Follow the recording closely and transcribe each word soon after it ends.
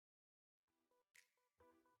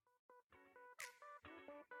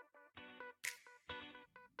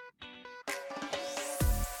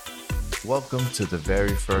Welcome to the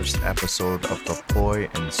very first episode of the Poi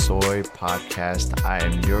and Soy podcast. I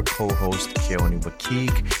am your co-host, Keone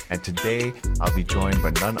Wakik, and today I'll be joined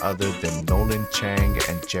by none other than Nolan Chang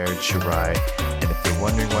and Jared Shirai. And if you're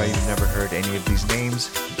wondering why you've never heard any of these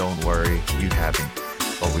names, don't worry, you haven't.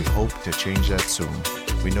 But we hope to change that soon.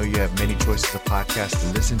 We know you have many choices of podcasts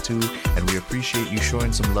to listen to, and we appreciate you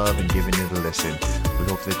showing some love and giving it a listen. We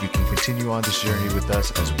hope that you can continue on this journey with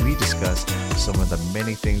us as we discuss some of the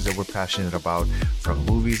many things that we're passionate about, from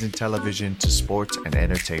movies and television to sports and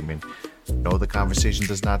entertainment. No, the conversation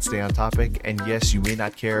does not stay on topic, and yes, you may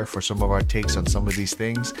not care for some of our takes on some of these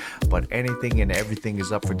things, but anything and everything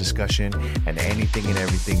is up for discussion, and anything and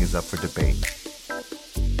everything is up for debate.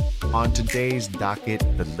 On today's docket,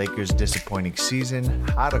 the Lakers' disappointing season,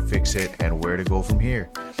 how to fix it, and where to go from here,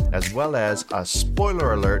 as well as a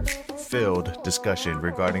spoiler alert-filled discussion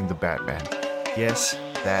regarding the Batman. Yes,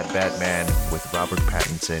 that Batman with Robert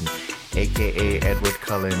Pattinson, aka Edward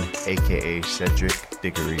Cullen, aka Cedric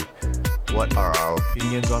Diggory. What are our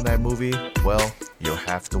opinions on that movie? Well, you'll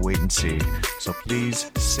have to wait and see. So please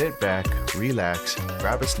sit back, relax,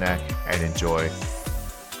 grab a snack, and enjoy.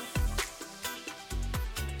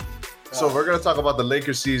 So we're going to talk about the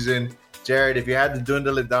Lakers season. Jared, if you had to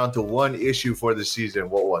dwindle it down to one issue for the season,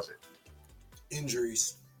 what was it?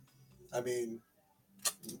 Injuries. I mean,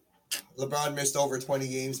 LeBron missed over 20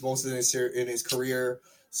 games most of in his career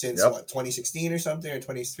since 2016 or something, or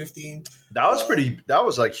 2015. That was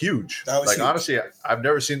like huge. That was huge. Honestly, I've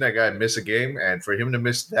never seen that guy miss a game, and for him to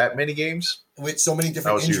miss that many games with so many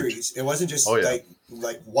different injuries. Huge. It wasn't just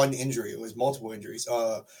like one injury, it was multiple injuries.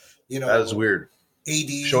 That is weird.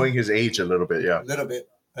 AD showing his age a little bit, a little bit.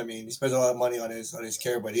 I mean, he spends a lot of money on his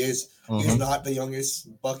care, but he's not the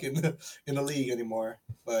youngest buck in the league anymore.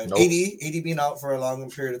 But nope. AD being out for a long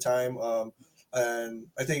period of time, and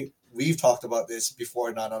I think we've talked about this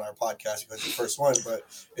before, not on our podcast because it's the first one, but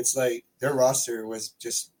it's like their roster was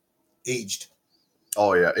just aged.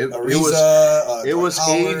 Oh yeah, it was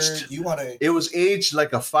aged. It was aged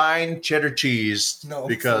like a fine cheddar cheese. No,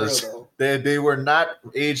 because they were not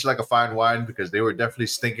aged like a fine wine, because they were definitely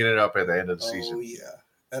stinking it up at the end of the season. Oh yeah,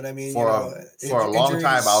 and I mean for a long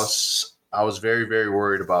time, I was very, very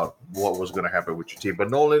worried about what was going to happen with your team. But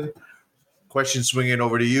Nolan, question swinging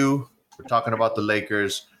over to you. We're talking about the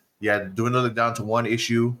Lakers. Yeah, dwindle it down to one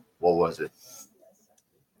issue. What was it?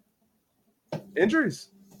 Injuries,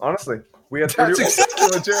 honestly. We had 30, that's exactly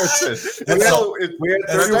what Jared said.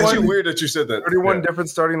 It's actually weird that you said that. 31 different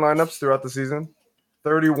starting lineups throughout the season.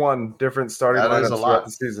 31 different starting lineups throughout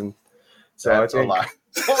the season. So that's a lot.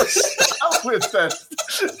 Stop with that.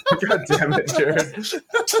 God damn it, Jared.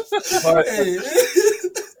 But,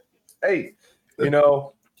 hey,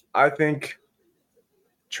 I think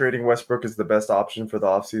trading Westbrook is the best option for the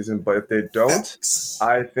offseason. But if they don't,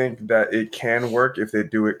 I think that it can work if they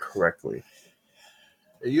do it correctly.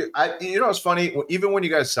 It's funny. Even when you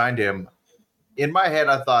guys signed him, in my head,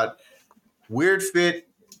 I thought weird fit,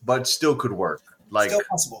 but still could work. Still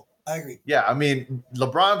possible. I agree. Yeah, I mean,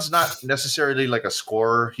 LeBron's not necessarily like a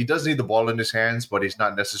scorer. He does need the ball in his hands, but he's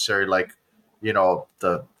not necessarily like,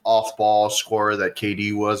 the off-ball scorer that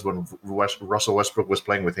KD was when Russell Westbrook was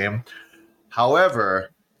playing with him.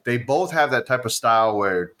 However, they both have that type of style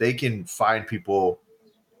where they can find people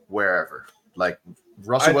wherever. Like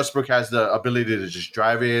Russell Westbrook has the ability to just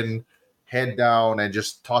drive in, head down, and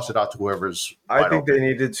just toss it out to whoever's I think they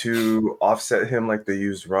needed to offset him like they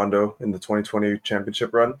used Rondo in the 2020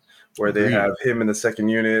 championship run, where they have him in the second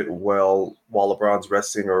unit while LeBron's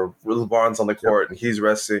resting, or LeBron's on the court and he's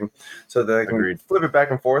resting, so that they can flip it back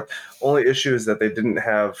and forth. Only issue is that they didn't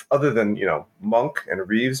have, other than, Monk and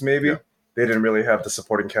Reeves maybe, they didn't really have the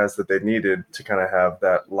supporting cast that they needed to kind of have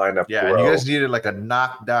that lineup grow. And you guys needed like a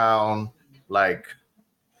knockdown, like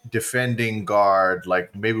defending guard,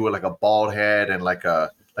 like maybe with like a bald head and like a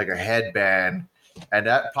headband, and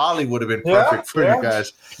that probably would have been perfect for you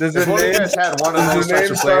guys. If one of you guys had one of those types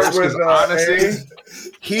of players, because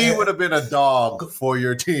honestly, he would have been a dog for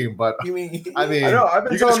your team. But I mean, I've been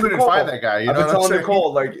you guys couldn't find that guy. I've been telling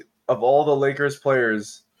Nicole, like, of all the Lakers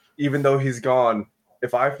players, even though he's gone,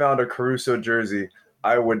 if I found a Caruso jersey,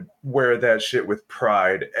 I would wear that shit with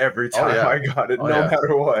pride every time I got it, no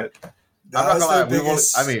matter what. I'm not gonna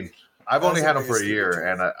lie. I've only had him for a year,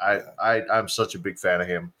 and I'm such a big fan of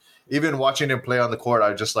him. Even watching him play on the court,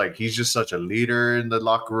 he's just such a leader in the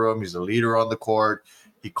locker room. He's a leader on the court.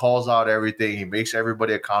 He calls out everything. He makes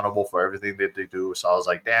everybody accountable for everything that they do. So I was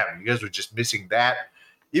like, damn, you guys were just missing that.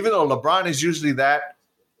 Even though LeBron is usually that,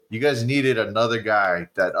 you guys needed another guy,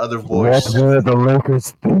 that other voice. That's where the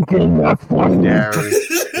Lakers thinking. That's one. There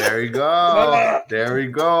we go. There we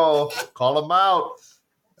go. Call him out.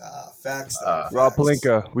 Facts. Rob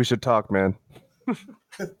Pelinka, we should talk, man.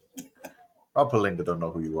 Rob Pelinka don't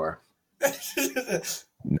know who you are.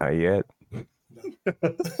 Not yet.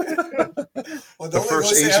 Well, the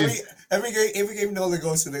first Asian... every game Nolan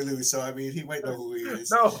goes to, they lose. So I mean, he might know who he is.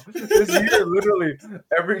 No, this year, literally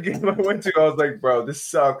every game I went to, I was like, bro, this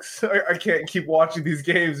sucks. I can't keep watching these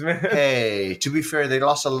games, man. Hey, to be fair, they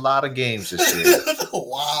lost a lot of games this year.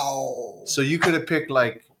 Wow. So you could have picked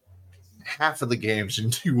like half of the games,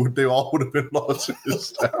 and they all would have been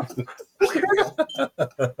losses.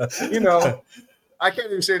 You know. I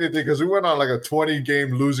can't even say anything because we went on like a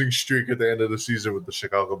 20-game losing streak at the end of the season with the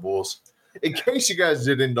Chicago Bulls. In case you guys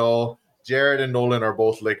didn't know, Jared and Nolan are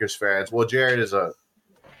both Lakers fans. Well, Jared is a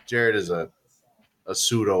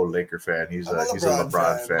pseudo Laker fan. He's a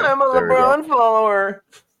LeBron fan. I'm a LeBron follower.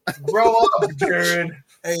 Grow up, Jared.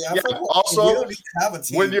 Hey, also,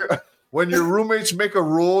 when your roommates make a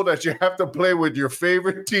rule that you have to play with your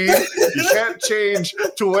favorite team, you can't change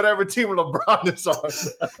to whatever team LeBron is on.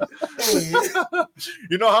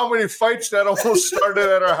 You know how many fights that almost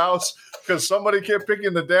started at our house because somebody kept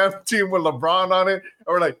picking the damn team with LeBron on it? And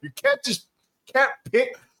we're like, you can't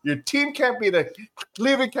pick. Your team can't be the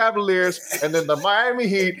Cleveland Cavaliers and then the Miami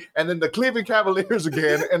Heat and then the Cleveland Cavaliers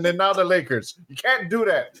again and then now the Lakers. You can't do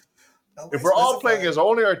that. If we're all playing as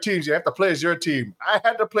only our teams, you have to play as your team. I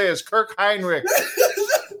had to play as Kirk Heinrich.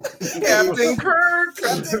 Captain Kirk.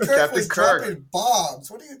 Captain Kirk dropping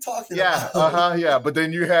bombs. What are you talking about? Yeah. But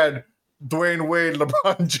then you had Dwayne Wade,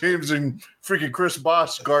 LeBron James, and freaking Chris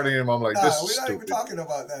Bosh guarding him. I'm like, this is stupid. We're not even talking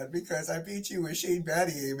about that because I beat you with Shane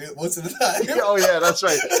Battier most of the time. Oh, yeah, that's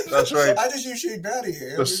right. I just use Shane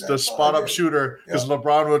Battier. The spot-up shooter because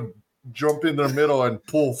LeBron would jump in the middle and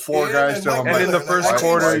pull four guys to him. And in the first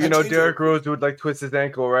quarter, Derrick Rose would like twist his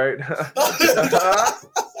ankle, right?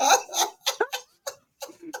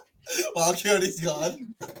 Well, Cody's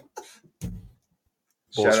gone.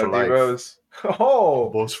 Shout out D-Rose. Oh,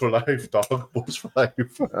 Bulls for life, dog. Bulls for life.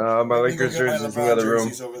 My Lakers jersey is in the other room.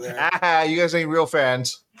 You guys ain't real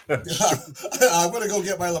fans. I'm gonna go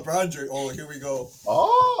get my LeBron jersey. Oh, here we go.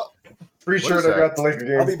 Oh. Pretty sure I got the Laker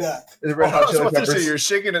game. I'll be back. Red Hot Chili Peppers. To say, you're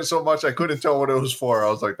shaking it so much I couldn't tell what it was for. I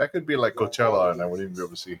was like, that could be like Coachella, and I wouldn't even be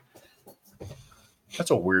able to see.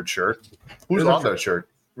 That's a weird shirt. Who's on that shirt?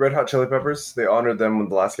 Red Hot Chili Peppers. They honored them in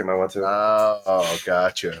the last game I went to. Oh,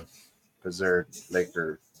 gotcha. Because they're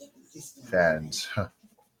Laker fans. I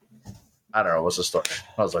don't know. What's the story?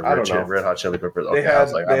 I was like, Red Hot Chili Peppers. Okay,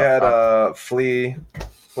 they had Flea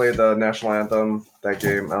play the national anthem that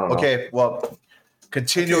game. I don't know. Okay, well.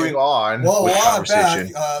 Continuing on with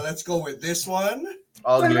conversation. Let's go with this one.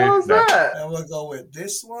 What the hell is that? And we'll go with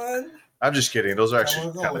this one. I'm just kidding. Those are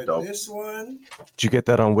actually kind of dope. This one. Did you get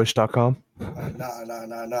that on Wish.com? Nah.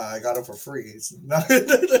 I got it for free.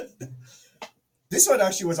 This one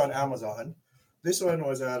actually was on Amazon. This one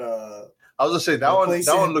was at I was gonna say that one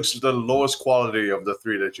looks the lowest quality of the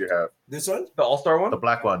three that you have. This one, the All-Star one, the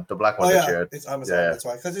black one that you had. It's Amazon. Yeah. That's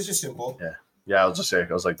why, because it's just simple. Yeah, I was just saying.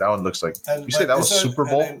 I was like, that one looks like. You say that was Super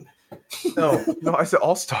Bowl? No, I said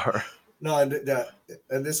All Star. No, and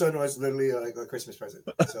this one was literally like a Christmas present.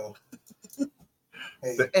 So,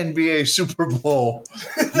 hey. The NBA Super Bowl.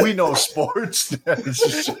 We know sports. That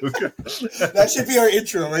should be our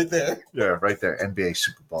intro right there. Yeah, right there. NBA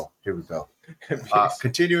Super Bowl. Here we go.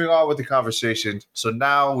 Continuing on with the conversation. So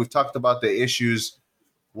now we've talked about the issues.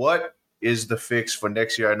 What is the fix for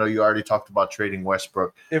next year? I know you already talked about trading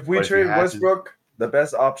Westbrook. If we trade Westbrook, the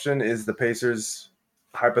best option is the Pacers'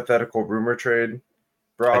 hypothetical rumor trade.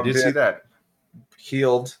 I did see that.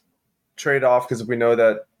 Healed trade off because we know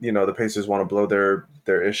that the Pacers want to blow their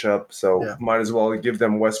ish up, so might as well give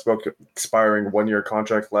them Westbrook expiring 1-year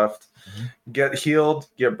contract left. Mm-hmm. Get Healed,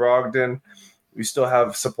 get Brogdon. We still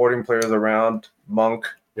have supporting players around, Monk,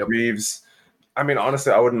 Reeves. I mean,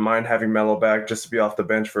 honestly, I wouldn't mind having Melo back just to be off the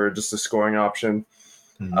bench for just a scoring option.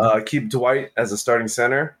 Mm-hmm. Keep Dwight as a starting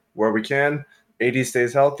center where we can. AD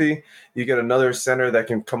stays healthy. You get another center that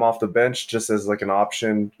can come off the bench just as like an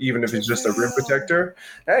option, even if it's just a rim protector.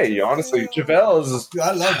 Hey, honestly, JaVale is.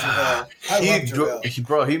 I love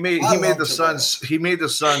JaVale. He made the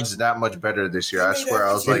Suns that much better this year. I swear.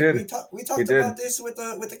 I was like, we talked about this with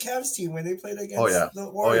the Cavs team when they played against the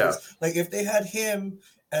Warriors. Like if they had him.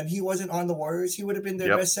 And he wasn't on the Warriors, he would have been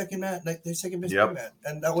their best second man, like their second best man,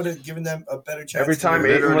 and that would have given them a better chance. Every time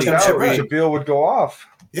Ayton was out, JaVale would go off.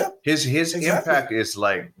 Yep. His impact is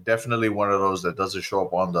like definitely one of those that doesn't show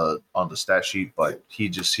up on the stat sheet, but he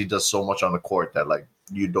does so much on the court that like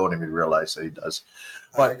you don't even realize that he does.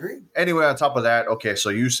 But I agree. Anyway, on top of that, okay,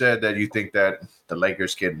 so you said that you think that the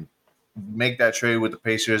Lakers can make that trade with the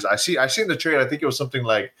Pacers. I seen the trade. I think it was something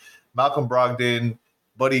like Malcolm Brogdon,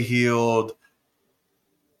 Buddy Hield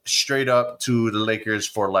straight up to the Lakers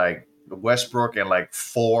for like Westbrook and like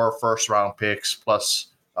 4 first-round picks plus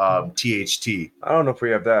THT. I don't know if we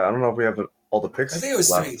have that. I don't know if we have all the picks. I think it was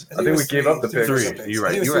left. 3. I think we gave up the picks. 3. You're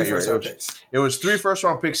right. It was 3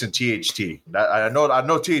 first-round picks and THT. I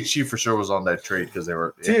know THT for sure was on that trade because they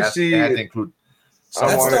were. THT. It had to include.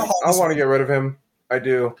 I want to get rid of him. I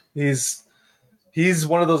do. He's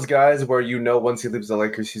one of those guys where once he leaves the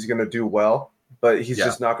Lakers, he's going to do well, but he's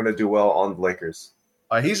just not going to do well on the Lakers.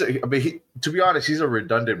 To be honest, he's a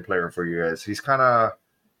redundant player for you guys. He's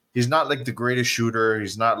not like the greatest shooter.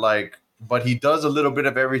 He's not like, but he does a little bit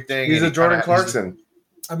of everything. He's a Jordan Clarkson.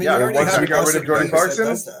 I mean, once we got rid of Jordan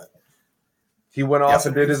Clarkson, he went off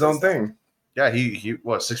and did his own thing. Yeah, he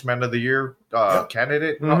was 6th Man of the Year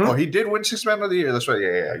candidate. Mm-hmm. Oh, he did win 6th Man of the Year. That's right.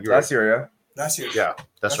 Yeah. Last year. Yeah,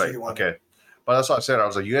 that's right. Okay, but that's what I said. I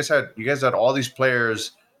was like, you guys had all these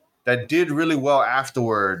players that did really well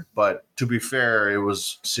afterward, but to be fair, it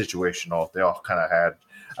was situational. They all kind of had.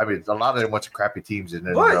 I mean, a lot of them went to crappy teams,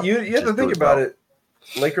 and but you have to think about it.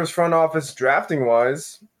 Lakers front office drafting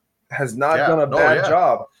wise has not done a bad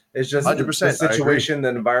job. It's just 100%, the situation, the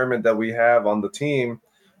environment that we have on the team.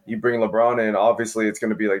 You bring LeBron in, obviously it's going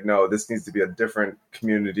to be like, no, this needs to be a different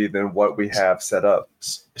community than what we have set up.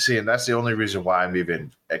 See, and that's the only reason why I'm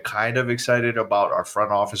even kind of excited about our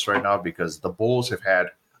front office right now, because the Bulls have had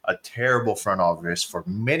a terrible front office for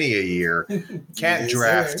many a year. Can't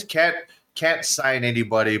draft, can't sign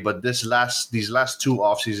anybody, but these last 2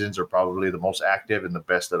 off seasons are probably the most active and the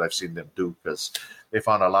best that I've seen them do, because they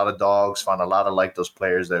found a lot of dogs, found a lot of like those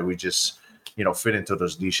players that we just fit into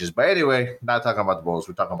those niches. But anyway, not talking about the Bulls,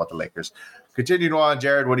 we're talking about the Lakers. Continuing on,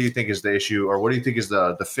 Jared, what do you think is the issue, or what do you think is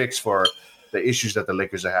the fix for the issues that the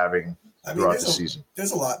Lakers are having throughout the season?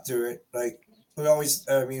 There's a lot to it. Like we always,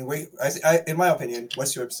 in my opinion,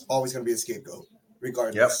 Westbrook's always going to be a scapegoat,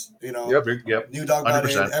 regardless. Yep. New dog got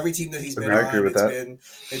in. Every team that he's been on,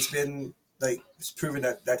 it's been like it's proven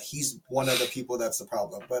that he's one of the people that's the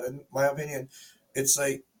problem. But in my opinion, it's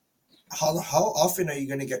like how often are you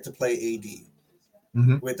going to get to play AD?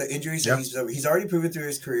 With the injuries that he's already proven through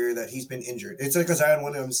his career that he's been injured. It's like a Zion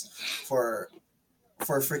Williams for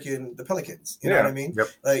freaking the Pelicans. You know what I mean? Yep.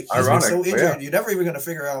 Like he's been so injured, you're never even going to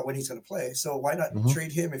figure out when he's going to play. So why not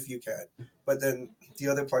trade him if you can? But then the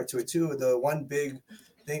other part to it too, the one big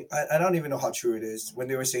thing, I don't even know how true it is, when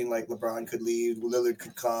they were saying like LeBron could leave, Lillard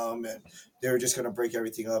could come, and they were just going to break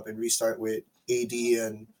everything up and restart with AD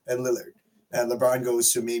and Lillard. And LeBron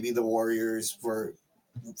goes to maybe the Warriors for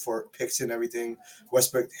picks and everything.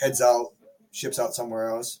 Westbrook heads out, ships out somewhere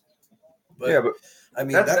else. But I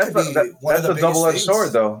mean, that could be one of the biggest things. That's a double-edged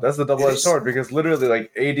sword, though. That's the double-edged sword, because literally,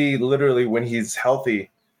 like AD, when he's healthy,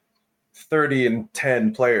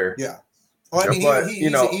 30-10 player. Yeah. Well, I mean,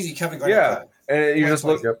 he's an easy Kevin Garnett. Yeah, and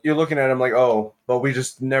you're looking at him like, oh, but we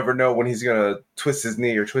just never know when he's gonna twist his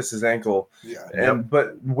knee or twist his ankle. Yeah.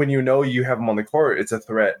 But when you have him on the court, it's a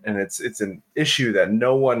threat, and it's an issue that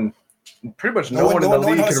pretty much no one in the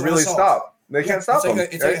league can really stop. They can't stop him.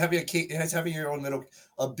 It's like having your own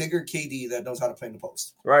a bigger KD that knows how to play in the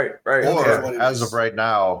post. Right. Or as of right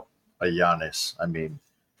now, a Giannis. I mean,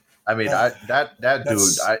 that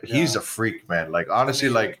dude, he's a freak, man. Like honestly,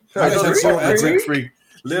 a freak,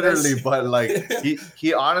 literally. But like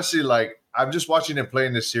he honestly, like I'm just watching him play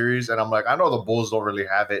in this series, and I'm like, I know the Bulls don't really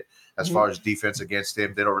have it as far as defense against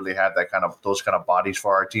him. They don't really have those kind of bodies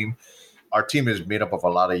for our team. Our team is made up of a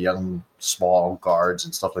lot of young, small guards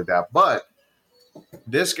and stuff like that. But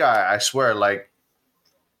this guy, I swear, like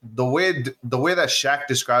the way that Shaq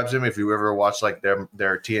describes him, if you ever watch like their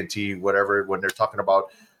TNT, whatever, when they're talking about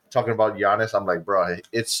Giannis, I'm like, bro,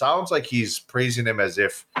 it sounds like he's praising him as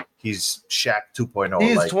if he's Shaq 2.0.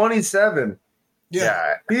 He's 27.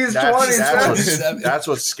 Yeah, he's 27. That's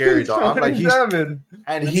what's scary, though. I'm like, he's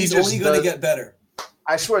only going to get better.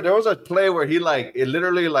 I swear there was a play where he I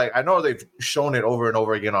know they've shown it over and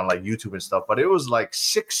over again on like YouTube and stuff, but it was like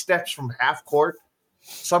 6 steps from half court,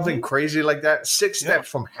 something crazy like that. 6 steps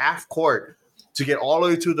from half court to get all the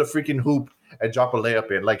way to the freaking hoop and drop a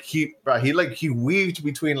layup in. Like he weaved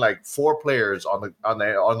between like 4 players on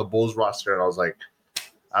the Bulls roster, and I was like,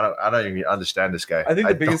 I don't even understand this guy. I think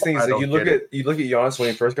the biggest thing is that you look at Giannis when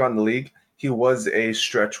he first got in the league, he was a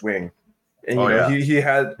stretch wing. And he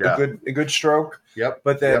had a good stroke. Yep.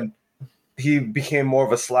 But then he became more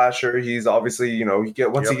of a slasher. He's obviously, he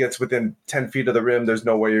gets within 10 feet of the rim, there's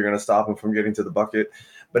no way you're going to stop him from getting to the bucket.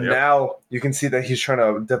 But now you can see that he's trying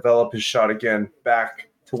to develop his shot again back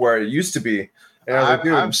to where it used to be. And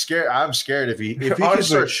I'm scared. I'm scared if he can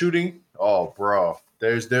start shooting. Oh, bro,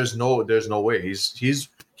 there's no way.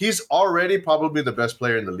 He's already probably the best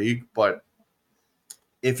player in the league, but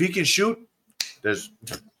if he can shoot,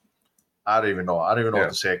 I don't even know. I don't even know what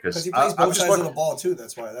to say because he plays both sides of the ball too.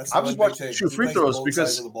 That's why. I'm just watching him shoot free throws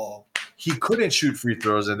because he couldn't shoot free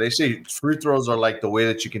throws, and they say free throws are like the way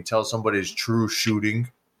that you can tell somebody's true shooting.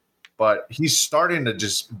 But he's starting to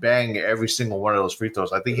just bang every single one of those free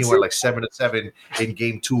throws. I think he went like 7-7 in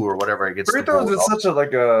game 2 or whatever against free the Bulls. Free throws is such a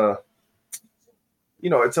like a,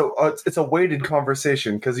 it's a weighted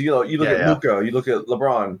conversation because you look at Luka, you look at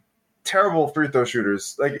LeBron, terrible free throw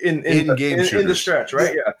shooters like in the stretch,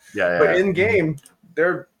 right? Yeah. But in game,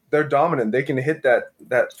 they're dominant. They can hit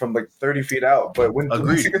that from like 30 feet out. But when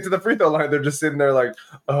you get to the free throw line, they're just sitting there like,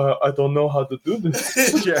 I don't know how to do this.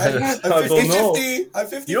 I don't know. I'm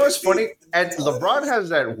 50, you know what's funny? And LeBron has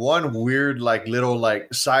that one weird like little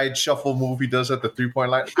like side shuffle move he does at the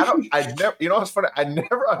 3-point line. I never. You know what's funny? I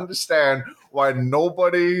never understand why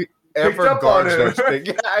nobody ever guards those things.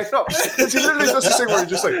 Yeah, I know. Because he literally does this thing where he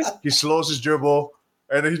just like he slows his dribble.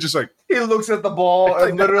 And then he just like he looks at the ball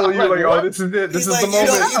and literally you're like, oh, this is it. This is the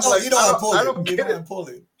moment. I don't get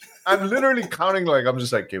it. I'm literally counting like I'm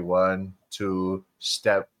just like, okay, 1, 2,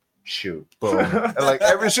 step, shoot, boom, and like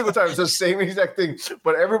every single time it's the same exact thing.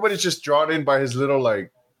 But everybody's just drawn in by his little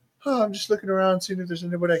like, I'm just looking around, seeing if there's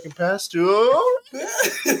anybody I can pass to.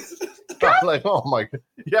 I'm like, oh my god,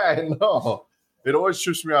 yeah, I know. It always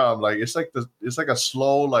trips me out. I'm like, it's like a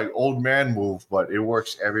slow like old man move, but it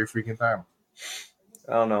works every freaking time.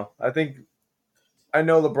 I don't know. I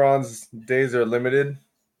know LeBron's days are limited.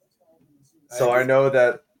 So I know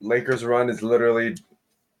that Lakers run is literally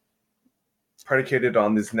predicated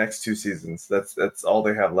on these next 2 seasons. That's all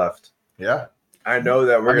they have left. Yeah. I know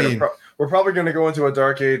that we're probably going to go into a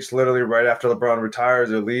dark age literally right after LeBron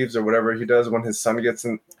retires or leaves or whatever he does when his son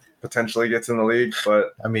potentially gets in the league.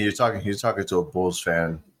 But I mean, you're talking to a Bulls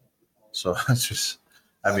fan. So it's just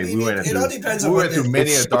we went through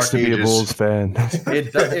many a dark ages. To be a Bulls fan.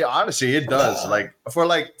 Honestly, it does. Like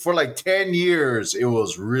for 10 years, it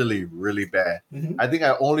was really, really bad. Mm-hmm. I think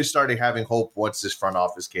I only started having hope once this front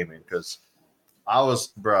office came in because I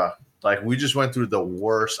was, like we just went through the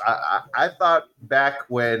worst. I thought back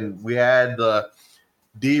when we had the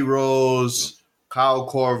D Rose, Kyle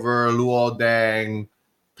Korver, Luol Deng,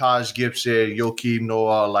 Taj Gibson, Joakim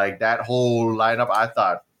Noah, like that whole lineup. I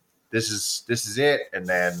thought, this is it, and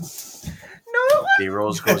then D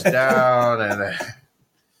Rose goes down, and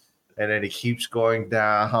then he keeps going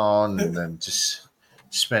down, and then just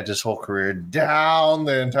spent his whole career down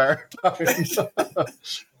the entire time.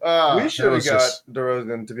 We should have got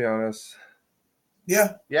DeRozan, to be honest.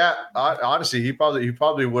 Yeah. Honestly, he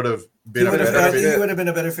probably would have been a better fit. He would have been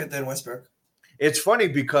a better fit than Westbrook. It's funny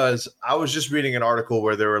because I was just reading an article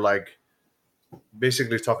where they were like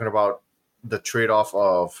basically talking about the trade-off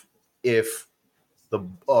of if the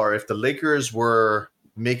Lakers were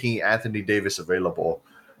making Anthony Davis available,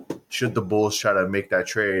 should the Bulls try to make that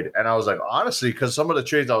trade? And I was like, honestly, because some of the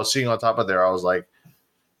trades I was seeing on top of there, I was like,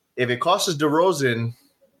 if it costs us DeRozan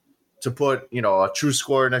to put, a true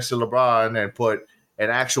scorer next to LeBron and put an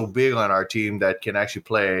actual big on our team that can actually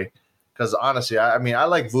play, because honestly, I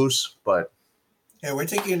like Vus, but yeah, we're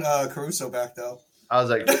taking Caruso back though. I was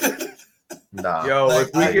like, nah. Yo,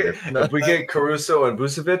 if we get Caruso and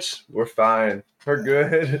Vucevic, we're fine. We're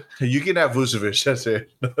good. You can have Vucevic. That's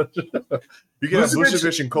it. You can have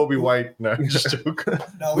Vucevic and Kobe White. No,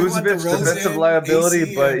 Vucevic defensive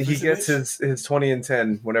liability, but he gets his 20 and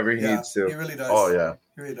 10 whenever he needs to. He really does. Oh yeah,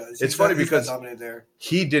 he really does. It's funny because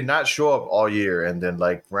he did not show up all year, and then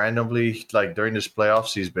like randomly, like during this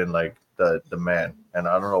playoffs, he's been like the man. And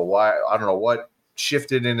I don't know why. I don't know what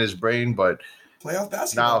shifted in his brain, but playoff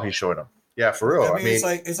basketball. Now he's showing up. Yeah, for real. I mean,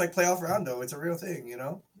 it's like playoff Rondo. It's a real thing,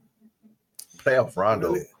 Playoff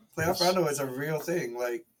Rondo. Playoff Rondo is a real thing.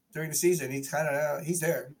 Like during the season, he's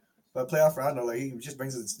there, but playoff Rondo, like he just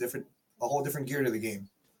brings a whole different gear to the game.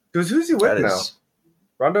 Because who's he with now?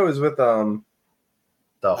 Rondo is with the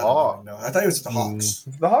Hawks. No, I thought he was with the Hawks.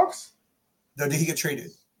 The Hawks? No, did he get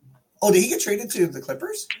traded? Oh, did he get traded to the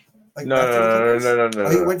Clippers? Like no. Oh,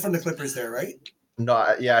 he went from the Clippers there, right?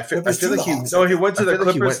 No, yeah, I feel like he went to the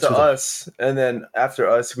Clippers to us, and then after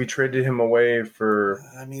us, we traded him away for.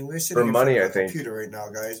 We're sitting for money. I think computer right now,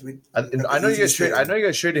 guys. I know you guys traded. I know you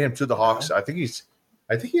guys traded him to the Hawks. I think he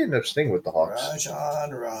ended up staying with the Hawks.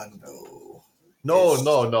 Rajon Rondo.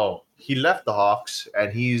 No. He left the Hawks,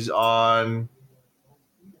 and he's on.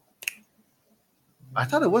 I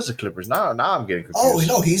thought it was the Clippers. Now I'm getting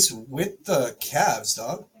confused. Oh no, he's with the Cavs,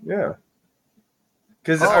 dog. Yeah.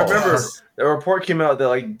 Because I remember a report came out that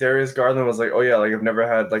like Darius Garland was like, "Oh yeah, like I've never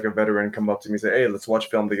had like a veteran come up to me and say, hey, let's watch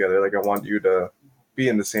film together. Like I want you to be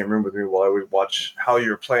in the same room with me while I would watch how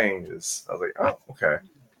you're playing." I was like, "Oh, okay."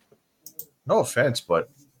 No offense, but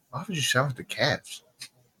why would you sign with the Cavs?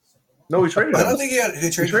 No, we traded him. I don't think they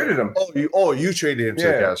traded him. You traded him to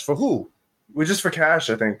the Cavs. For who? Just for cash,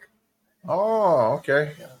 I think. Oh,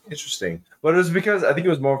 okay. Interesting. But it was because I think it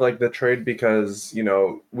was more of like the trade because,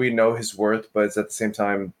 we know his worth, but it's at the same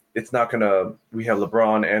time, it's not going to – we have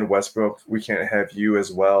LeBron and Westbrook. We can't have you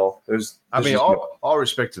as well. All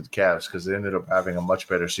respect to the Cavs because they ended up having a much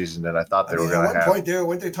better season than I thought they were going to have. At one point,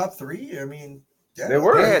 weren't they top 3? I mean, they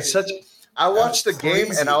were. Yeah, I watched the game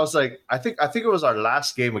and I was like, I think it was our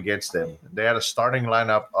last game against them. They had a starting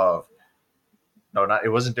lineup of it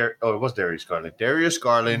wasn't it was Darius Garland. Darius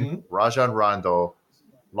Garland, Rajon Rondo,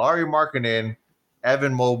 Lauri Markkanen,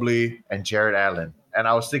 Evan Mobley, and Jared Allen. And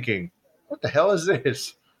I was thinking, what the hell is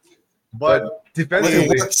this? But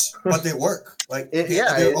defensively, but they work.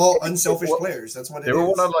 They're all unselfish players. That's what it is. They were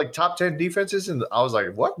one of top 10 defenses, and I was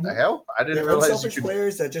like, "What the hell?" I didn't realize unselfish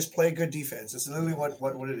players that just play good defense. That's literally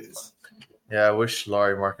what it is. Yeah, I wish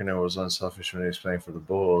Lauri Markkanen was unselfish when he was playing for the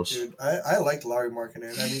Bulls. Dude, I liked Lauri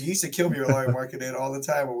Markkanen. I mean, he used to kill me with Lauri Markkanen all the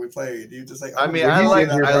time when we played. You just like. I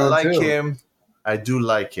like him. I do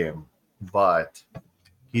like him, but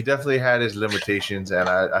he definitely had his limitations, and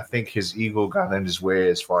I think his ego got in his way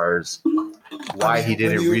as far as why he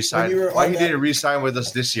didn't re-sign. Why he didn't re-sign with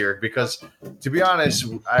us this year? Because to be honest,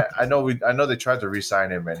 I know they tried to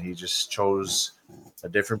re-sign him, and he just chose a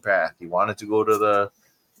different path. He wanted to go to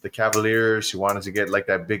the Cavaliers. He wanted to get like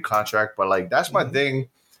that big contract, but that's my thing.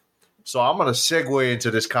 So I'm going to segue into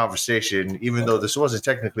this conversation, even though this wasn't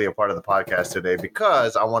technically a part of the podcast today,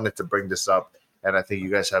 because I wanted to bring this up, and I think you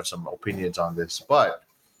guys have some opinions on this. But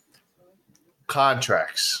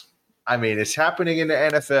contracts. I mean, it's happening in the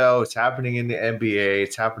NFL. It's happening in the NBA.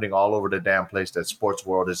 It's happening all over the damn place. That sports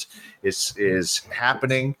world is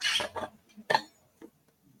happening.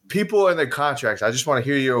 People and their contracts. I just want to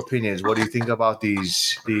hear your opinions. What do you think about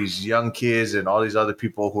these young kids and all these other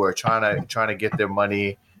people who are trying to get their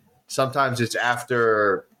money? Sometimes it's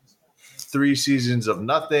after 3 seasons of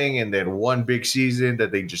nothing and then one big season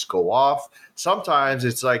that they just go off. Sometimes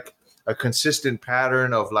it's like a consistent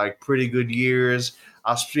pattern of pretty good years.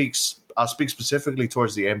 I'll speak specifically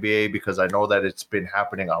towards the NBA because I know that it's been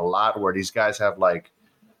happening a lot where these guys have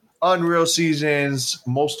unreal seasons,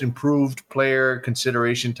 most improved player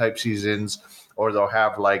consideration type seasons, or they'll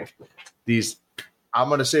have these. I'm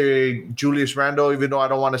going to say Julius Randle, even though I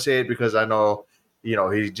don't want to say it because I know,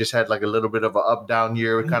 he just had a little bit of an up down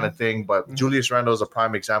year kind of thing. But Julius Randle is a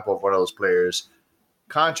prime example of one of those players.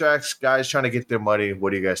 Contracts, guys trying to get their money. What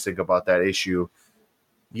do you guys think about that issue?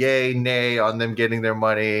 Yay, nay on them getting their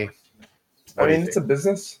money. I mean, it's a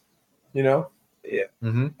business, Yeah.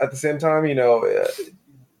 Mm-hmm. At the same time, a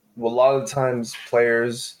lot of times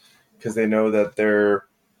players, because they know that their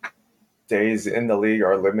days in the league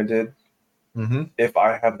are limited. Mm-hmm. If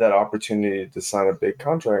I have that opportunity to sign a big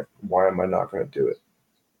contract, why am I not going to do it?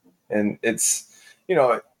 And it's,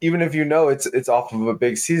 even if it's off of a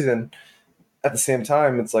big season, at the same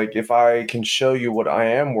time, it's like if I can show you what I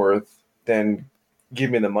am worth, then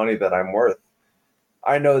give me the money that I'm worth.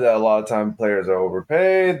 I know that a lot of time players are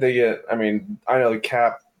overpaid. I know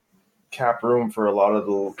the cap room for a lot of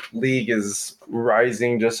the league is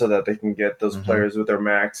rising just so that they can get those players with their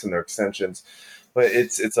max and their extensions. But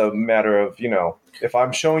it's a matter of, if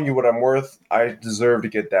I'm showing you what I'm worth, I deserve to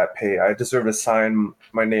get that pay. I deserve to sign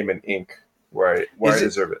my name in ink where I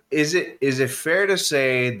deserve it. Is it fair to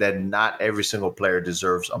say that not every single player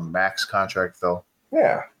deserves a max contract though?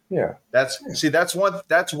 Yeah. That's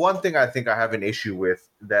one thing I think I have an issue with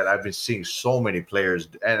that I've been seeing so many players,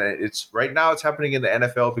 and it's right now it's happening in the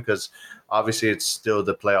NFL because obviously it's still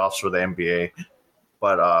the playoffs for the NBA,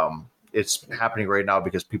 but it's happening right now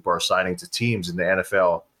because people are signing to teams in the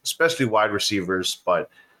NFL, especially wide receivers. But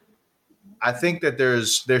I think that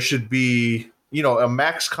there should be, a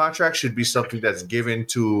max contract should be something that's given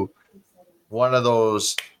to one of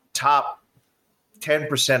those top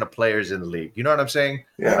 10% of players in the league. You know what I'm saying?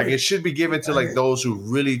 Yeah. It should be given to those who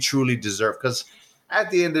really truly deserve. Because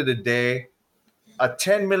at the end of the day, a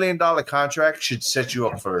 $10 million contract should set you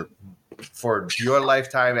up for your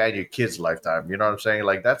lifetime and your kids' lifetime. You know what I'm saying?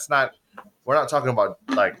 We're not talking about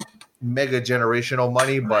mega generational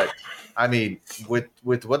money, but I mean, with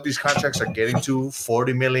what these contracts are getting to,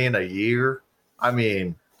 $40 million a year. I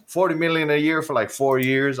mean, $40 million a year for 4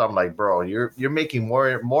 years. I'm like, bro, you're making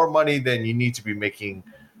more money than you need to be making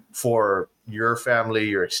for your family,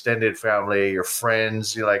 your extended family, your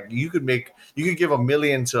friends. You could give $1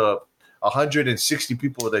 million to 160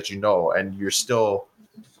 people that and you're still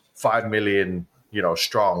 $5 million,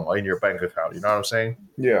 strong in your bank account. You know what I'm saying?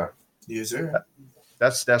 Yeah. Yes, sir.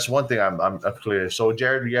 That's one thing I'm clear. So,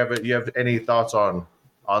 Jared, you have any thoughts on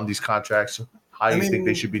on these contracts? How do you think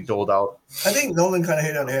they should be doled out? I think Nolan kind of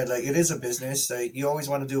hit it on the head. Like, it is a business. Like, you always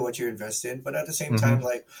want to do what you invest in, but at the same time,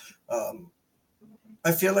 like,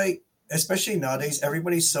 I feel like, especially nowadays,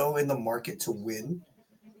 everybody's so in the market to win.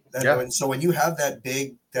 So when you have that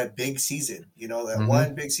big season, you know, that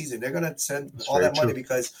one big season, they're gonna send all that money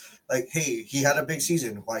because, like, hey, he had a big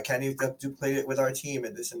season. Why can't he play it with our team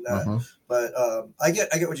and this and that? But I get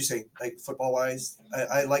what you're saying. Like, football wise,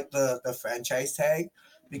 I like the franchise tag.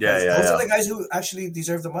 Because those are the guys who actually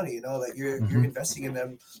deserve the money, you know, like you're investing in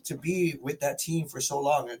them to be with that team for so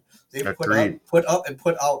long, and they put up and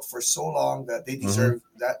put out for so long that they deserve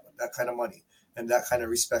that kind of money and that kind of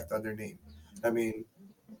respect on their name. I mean,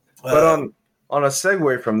 but on a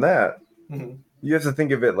segue from that, you have to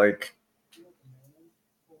think of it like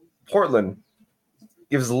Portland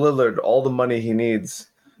gives Lillard all the money he needs,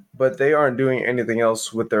 but they aren't doing anything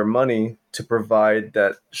else with their money to provide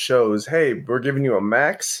that shows, hey, we're giving you a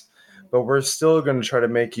max, but we're still going to try to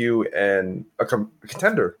make you a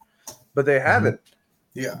contender. But they haven't.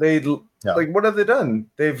 Yeah. Like, what have they done?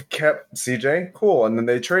 They've kept CJ, cool, and then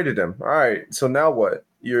they traded him. All right, so now what?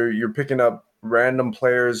 You're picking up random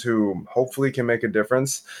players who hopefully can make a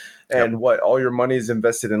difference. And all your money is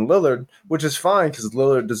invested in Lillard, which is fine because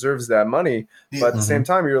Lillard deserves that money. But at the same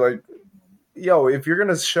time, you're like, yo, if you're going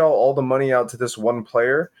to shell all the money out to this one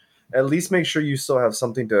player, at least make sure you still have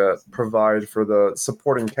something to provide for the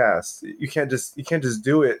supporting cast. You can't just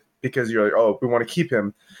do it because you're like, oh, we want to keep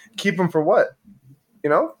him. Keep him for what? You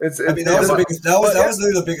know, that was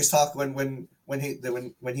literally the biggest talk when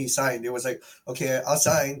he signed. It was like, okay, I'll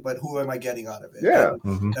sign, but who am I getting out of it? Yeah,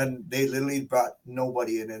 and they literally brought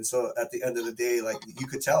nobody in, and so at the end of the day, like, you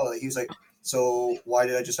could tell that he was like, so why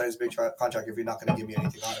did I just sign this big contract if you're not going to give me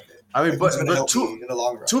anything out of it? I mean, like, but in the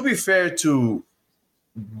long run. To be fair to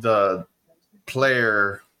the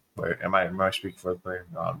player, wait, am I speaking for the player?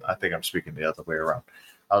 No, I think I'm speaking the other way around.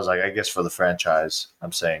 I was like, I guess for the franchise,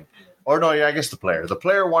 I'm saying. Or no, yeah, I guess the player. The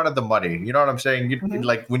player wanted the money. You know what I'm saying?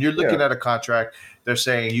 Like, when you're looking at a contract, they're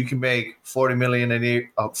saying you can make $40 million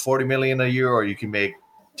a year, or you can make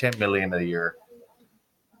 $10 million a year.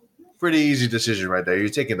 Pretty easy decision right there. You're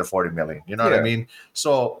taking the $40 million. You know what I mean?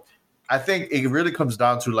 So I think it really comes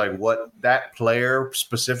down to, like, what that player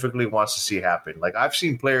specifically wants to see happen. Like, I've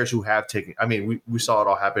seen players who have taken. I mean, we saw it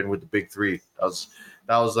all happen with the big three. That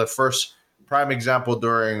was the first prime example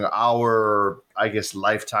during our, I guess,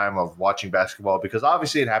 lifetime of watching basketball, because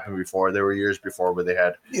obviously it happened before. There were years before where they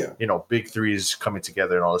had, big threes coming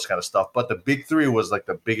together and all this kind of stuff. But the big three was like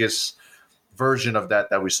the biggest version of that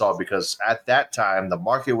we saw, because at that time the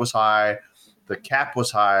market was high, the cap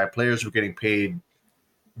was high, players were getting paid.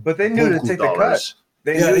 But they knew to take the cut.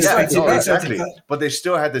 Exactly. But they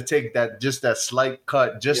still had to take that slight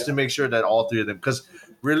cut just to make sure that all three of them, because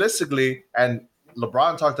realistically, and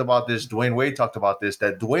LeBron talked about this, Dwayne Wade talked about this,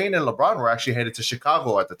 that Dwayne and LeBron were actually headed to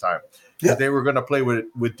Chicago at the time because they were going to play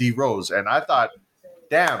with D Rose, and I thought,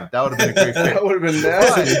 damn, that would have been a great fit. That would have been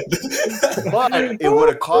nasty. But it would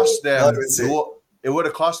have cost them. It would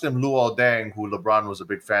have cost them Luol Deng, who LeBron was a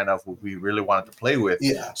big fan of, who we really wanted to play with.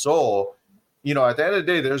 Yeah. So, at the end of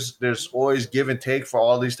the day, there's always give and take for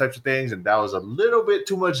all these types of things, and that was a little bit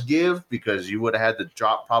too much give, because you would have had to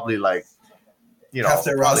drop probably like, half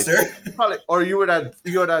their roster, or you would have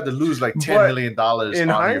to lose like $10 million in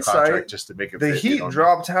on hindsight, your contract just to make it. The Heat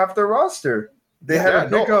dropped half their roster. They had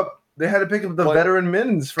to pick up. They had to pick up the veteran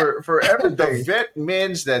mins for everything. The vet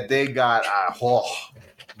mins that they got,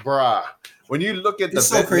 bruh. When you look at the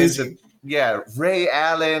vet crazy. Ray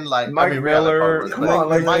Allen, Mike Miller,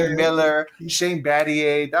 Mike Miller, Shane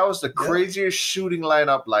Battier. That was the craziest shooting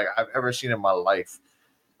lineup like I've ever seen in my life.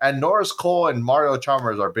 And Norris Cole and Mario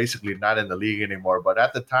Chalmers are basically not in the league anymore. But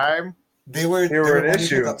at the time, they were an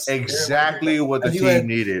issue. Exactly what the team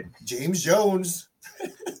needed. James Jones.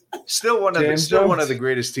 Still one of the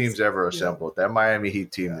greatest teams ever assembled. That Miami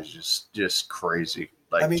Heat team is just crazy.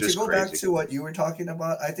 Like, to go back to what you were talking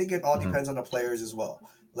about, I think it all depends on the players as well.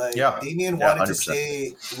 Like, Damian wanted 100%. To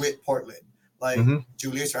stay with Portland. Like,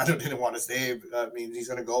 Julius Randle didn't want to stay. I mean, he's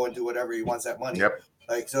going to go and do whatever he wants that money. Yep.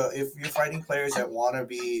 Like, so if you're finding players that want to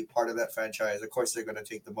be part of that franchise, of course they're going to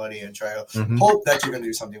take the money and try to hope that you're going to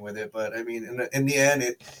do something with it. But I mean, in the end,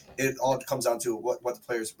 it all comes down to what the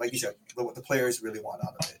players, like you said, what the players really want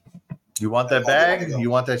out of it. You want that bag? You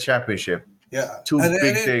want that championship? Yeah, Two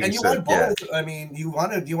big things. And you want both. Yeah. I mean, you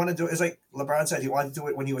want to do it. It's like LeBron said, he wanted to do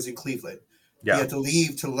it when he was in Cleveland. Yeah. He had to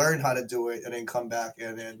leave to learn how to do it and then come back.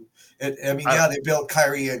 And then, they built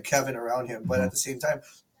Kyrie and Kevin around him, but at the same time,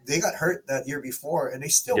 they got hurt that year before, and they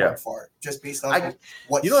still went far just based on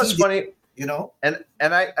what. You know what's funny? you know. And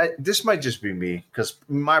I this might just be me because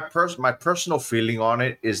my personal feeling on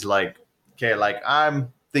it is like, okay, like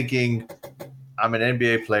I'm thinking I'm an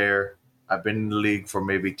NBA player. I've been in the league for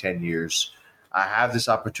maybe 10 years. I have this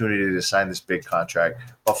opportunity to sign this big contract,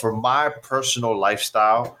 but for my personal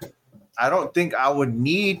lifestyle, I don't think I would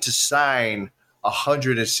need to sign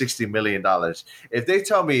 $160 million. If they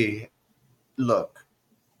tell me, look,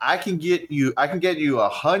 I can get you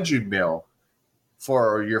 $100 million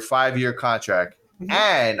for your 5-year contract,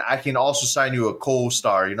 and I can also sign you a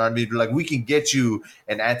co-star. You know what I mean? Like we can get you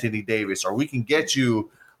an Anthony Davis, or we can get you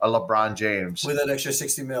a LeBron James with that extra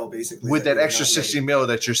 60 mil, basically. With that extra 60 mil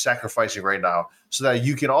that you're sacrificing right now, so that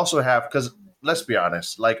you can also have. Because let's be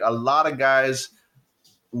honest, like a lot of guys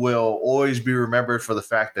will always be remembered for the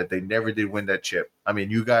fact that they never did win that chip. I mean,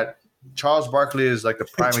 you got Charles Barkley is like the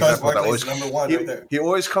prime example. That always, number one he, right there. He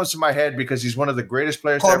always comes to my head because he's one of the greatest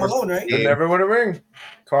players Karl ever. Malone, right? They never won a ring.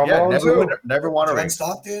 Karl Malone never won a ring.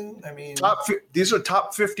 Stockton, I mean, these are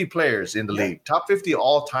top 50 players in the league, top 50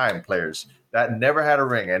 all-time players that never had a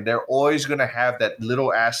ring, and they're always going to have that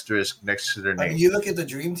little asterisk next to their name. I mean, you look at the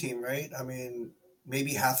Dream Team, right? I mean,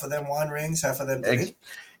 maybe half of them won rings, half of them didn't.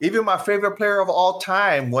 Even my favorite player of all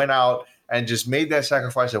time went out and just made that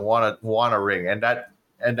sacrifice and won a ring, and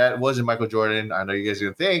that wasn't Michael Jordan. I know you guys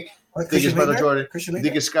are going to think it's Michael Jordan.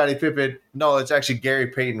 Think it's Scottie Pippen. No, it's actually Gary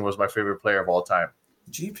Payton was my favorite player of all time.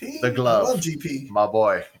 GP? The glove. I love GP. My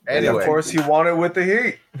boy. Anyway. And of course, he won it with the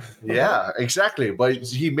Heat. Yeah, exactly. But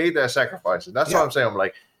he made that sacrifice. And that's what I'm saying. I'm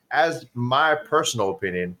like, as my personal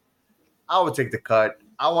opinion, I would take the cut.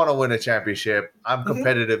 I want to win a championship. I'm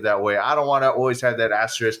competitive that way. I don't want to always have that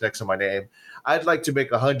asterisk next to my name. I'd like to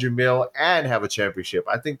make $100 million and have a championship.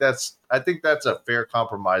 I think that's a fair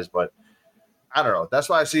compromise, but I don't know. That's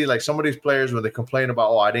why I see like some of these players when they complain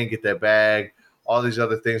about, I didn't get that bag, all these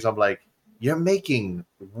other things. I'm like, you're making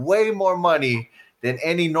way more money than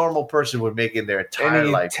any normal person would make in their entire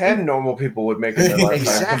life. 10 normal people would make in their lifetime.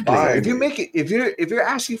 Exactly. Combined. If you're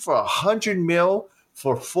asking for $100 million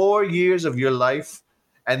for 4 years of your life,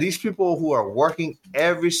 and these people who are working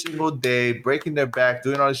every single day, breaking their back,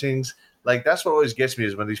 doing all these things, like that's what always gets me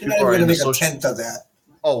is when these people are in the social. A tenth of that.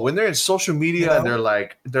 Oh, when they're in social media and they're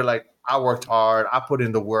like, I worked hard, I put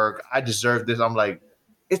in the work, I deserve this. I'm like,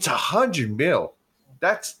 it's $100 million.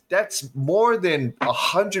 That's more than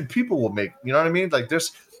 100 people will make. You know what I mean? Like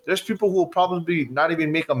there's people who will probably not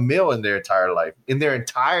even make $1 million in their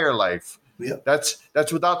entire life. Yeah.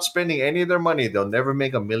 That's without spending any of their money. They'll never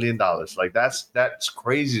make $1 million. Like that's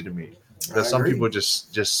crazy to me. Because some people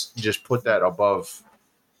just put that above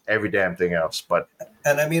every damn thing else. But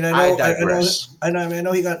I mean, I digress. I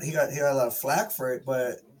know he got a lot of flack for it,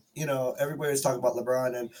 but you know, everybody was talking about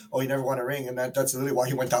LeBron and he never won a ring, and that's literally why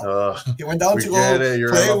he went down. He went down to go play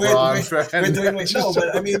with. No,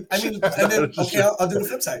 but I mean, and then okay, I'll do the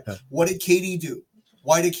flip side. What did KD do?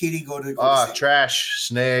 Why did KD go to Golden State? Trash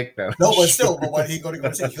snake. No, but why did he go to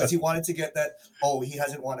Golden State? Because he wanted to get that. He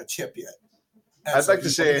hasn't won a chip yet. And I'd like to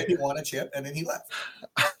say he won a chip, and then he left.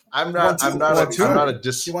 I'm not a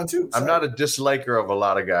disliker of a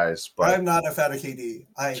lot of guys, but I'm not a fan of KD.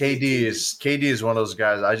 KD is one of those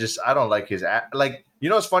guys. I don't like his like. You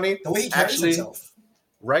know what's funny? The way he carries himself.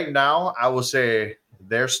 Right now, I will say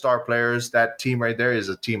their star players. That team right there is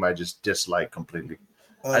a team I just dislike completely.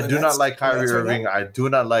 I do not like Kyrie Irving. I do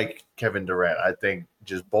not like Kevin Durant. I think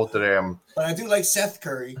just both of them. But I do like Seth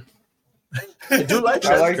Curry. I do like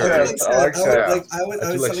Seth. I like Seth. I was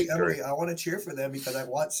telling Emily, I want to cheer for them because I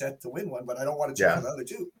want Seth to win one, but I don't want to cheer for the other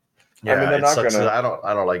two. Yeah, I mean, they're not gonna.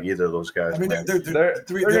 I don't like either of those guys. I mean, they're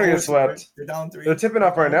gonna get swept. They're down 3. They're tipping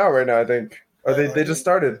off right now. I think. Or they just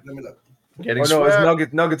started. Let me look.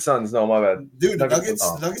 It's Nuggets Suns. No, my bad. Dude, the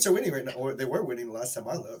Nuggets are winning right now. Or they were winning the last time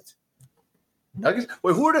I looked. Nuggets.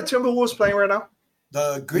 Wait, who are the Timberwolves playing right now?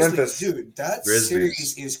 The Grizzlies, Memphis. Dude. That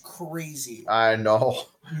series is crazy. I know.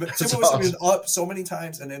 Timberwolves have been up so many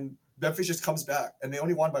times, and then Memphis just comes back, and they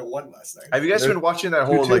only won by 1 last night. Have you guys been watching that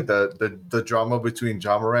whole like the drama between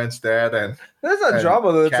Ja Morant's dad and? There's not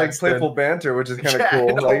drama though. It's like playful banter, which is kind of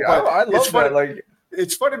cool. I love that. Like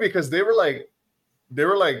it's funny because they were like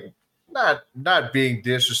not being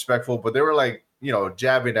disrespectful, but they were like, you know,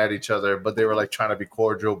 jabbing at each other, but they were like trying to be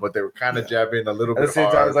cordial, but they were kind of jabbing a little bit. At the same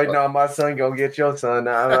time, I was like, "No, my son, go get your son."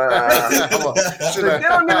 They don't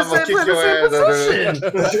even say play the same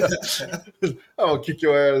position. I'm gonna kick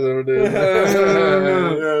your ass over there.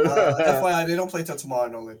 FYI, they don't play till tomorrow,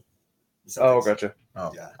 Nolan. Gotcha.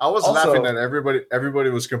 Oh. Yeah. I was laughing that everybody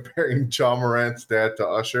was comparing Ja Morant's dad to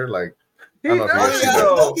Usher. Like, I don't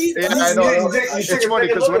know. It's funny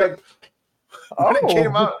because when it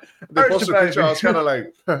came out, the poster picture, I was kind of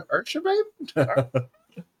like, Ursha, babe? Welcome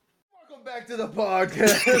back to the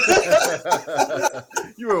podcast.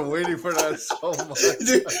 You were waiting for that so much.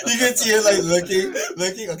 Dude, you can see it like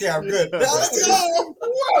looking. Okay, I'm good. Now let's go.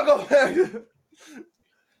 Welcome back.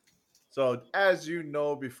 So, as you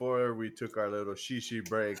know, before we took our little shishi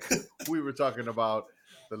break, we were talking about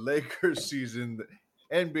the Lakers season, the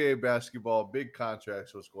NBA basketball, big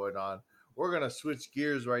contracts, what's going on. We're going to switch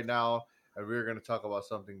gears right now, and we're going to talk about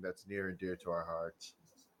something that's near and dear to our hearts,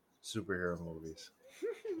 superhero movies.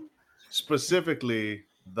 Specifically,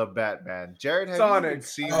 the Batman. Jared, have you even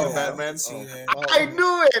seen the Batman? Seen it. I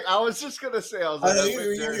knew it. I was just going to say, I was like,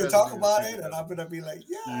 you talk about it, and I'm going to be like,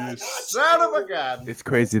 yeah, you son of a god. It's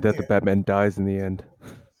crazy that the Batman dies in the end.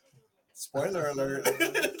 Spoiler alert.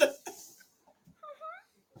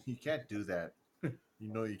 You can't do that.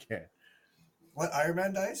 You know you can't. What, Iron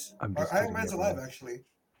Man dies? Or Iron Man's alive, actually.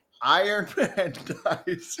 Iron Man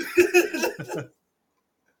dies.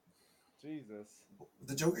 Jesus.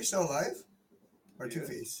 The Joker's still alive? Or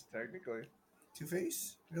Two-Face? Technically.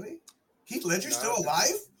 Two-Face? Really? Heath Ledger's still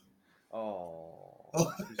alive?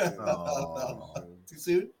 Oh. Too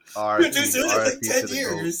soon? R.I.P. Too soon? It's like 10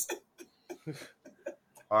 years.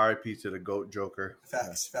 R.I.P. to the GOAT Joker.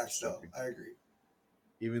 Facts though. I agree.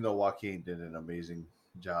 Even though Joaquin did an amazing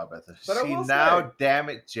job at this. But I See, will now, say- damn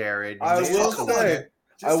it, Jared. I Just will talk about say- it.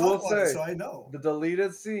 Just I will talk about it say- so I know. The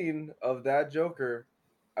deleted scene of that Joker,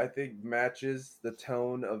 I think, matches the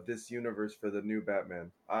tone of this universe for the new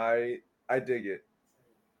Batman. I dig it.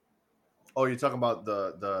 Oh, you're talking about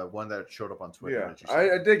the one that showed up on Twitter. Yeah, that you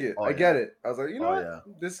said. I dig it. Oh, I yeah. get it. I was like, you know Oh,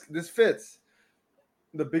 what? This fits.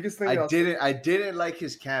 The biggest thing I didn't like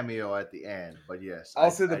his cameo at the end, but yes.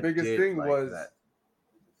 I'll say the I biggest did thing like was that.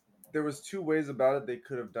 there was two ways about it they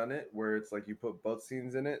could have done it, where it's like you put both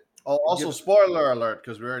scenes in it. Oh, also spoiler alert,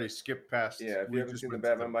 because we already skipped past. Yeah, if we you haven't just seen the went to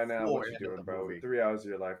Batman by now, full what you end of doing, the bro? movie. 3 hours of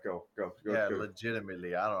your life, go. Yeah, go.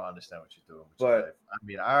 legitimately, I don't understand what you're doing. With But- your life. I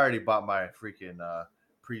mean, I already bought my freaking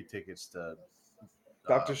pre-tickets to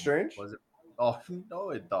Doctor Strange? Was it? Oh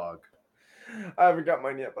no, dog. I haven't got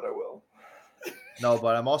mine yet, but I will. No,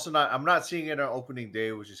 but I'm also not. I'm not seeing it on opening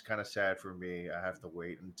day, which is kind of sad for me. I have to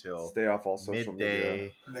wait until Stay off all social media.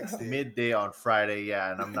 Next day. midday on Friday.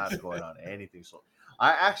 Yeah, and I'm not going on anything. So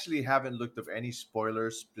I actually haven't looked up any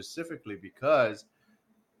spoilers specifically because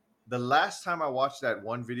the last time I watched that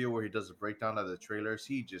one video where he does a breakdown of the trailers,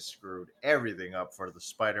 he just screwed everything up for the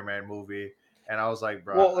Spider-Man movie. And I was like,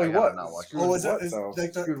 bro, Well, I like gotta what? not watch Screwed Oh, is that- what, is though?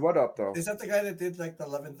 like the- Screwed what up, though? Is that the guy that did like the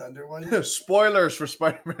Love and Thunder one? it. Spoilers for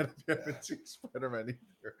Spider-Man if you haven't seen Spider-Man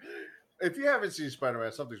either. If you haven't seen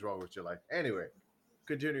Spider-Man, something's wrong with your life. Anyway,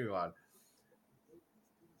 continuing on.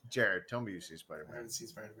 Jared, tell me you've seen I Spider-Man. haven't seen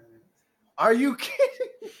Spider-Man. Are you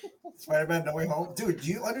kidding? Spider-Man No Way Home, dude. Do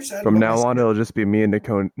you understand? From what now my- on, it'll just be me and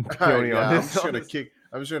Keone Yeah, on I'm this. just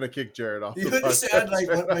gonna kick Jared off. Do you the understand podcast. like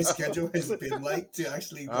what my schedule has been like to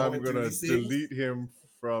actually go I'm and do gonna these things? delete him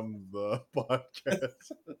from the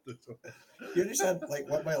podcast. You understand like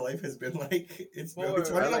what my life has been like? It's Well, it's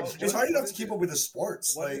hard I enough, like- it's hard what enough is to keep it- up with the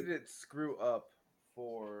sports. What Like, did it screw up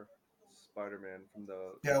for Spider-Man from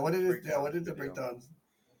the? yeah, what did it? breakdown Yeah, what did the video? breakdown?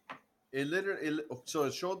 It literally so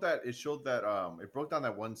it showed that it broke down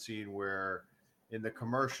that one scene where in the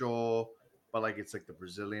commercial, but like it's like the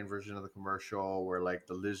Brazilian version of the commercial where like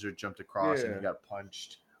the lizard jumped across and Yeah. he got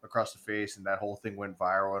punched across the face and that whole thing went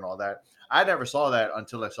viral and all that. I never saw that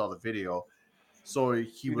until I saw the video. So he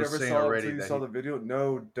You was never saying saw it already until you that saw the video?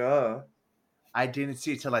 No, duh. I didn't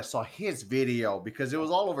see it till I saw his video because it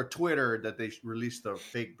was all over Twitter that they released a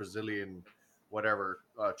fake Brazilian whatever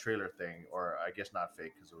trailer thing, or I guess not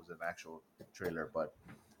fake because it was an actual trailer. But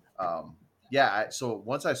so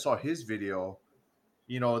once I saw his video,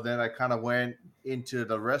 then I kind of went into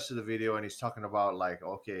the rest of the video, and he's talking about like,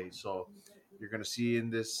 okay, so you're gonna see in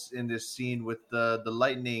this scene with the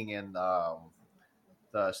lightning and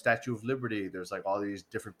the Statue of Liberty, there's like all these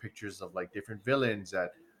different pictures of like different villains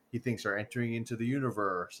that he thinks are entering into the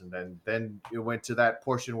universe, and then it went to that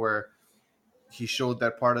portion where he showed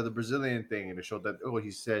that part of the Brazilian thing, and it showed that he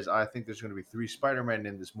says, I think there's going to be 3 Spider-Man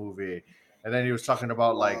in this movie, and then he was talking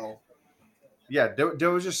about like, Wow. yeah,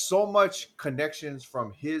 there was just so much connections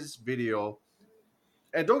from his video,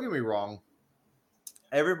 and don't get me wrong,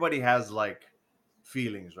 everybody has like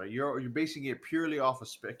feelings, right? You're basing it purely off of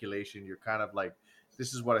speculation. You're kind of like,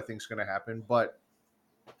 this is what I think is going to happen, but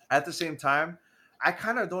at the same time, I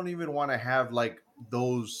kind of don't even want to have like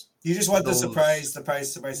those. You just want the those- surprise.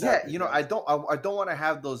 Yeah, happen. I don't want to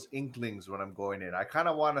have those inklings when I'm going in. I kind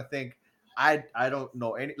of want to think I don't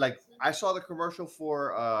know any. Like I saw the commercial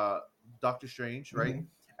for Doctor Strange, right? Mhm.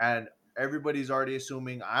 And everybody's already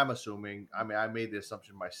assuming. I'm assuming. I mean, I made the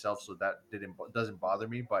assumption myself, so that doesn't bother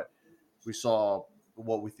me. But we saw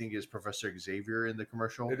what we think is Professor Xavier in the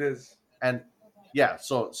commercial. It is. And yeah,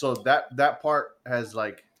 so that part has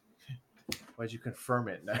like, why'd you confirm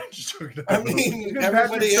it? No, I mean,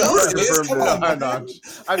 everybody else is. Come on, man.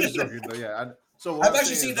 I'm just joking though. Yeah. So I've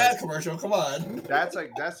actually seen that commercial. Come on. That's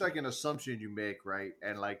like an assumption you make, right?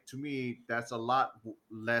 And like to me, that's a lot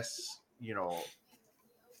less,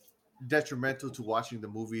 detrimental to watching the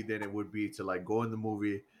movie than it would be to like go in the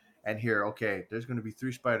movie and hear, okay, there's going to be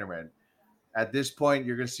 3 Spider-Man. At this point,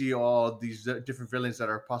 you're going to see all these different villains that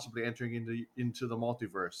are possibly entering into the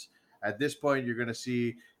multiverse. At this point, you're going to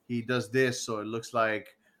see he does this, so it looks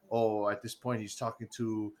like, oh, at this point he's talking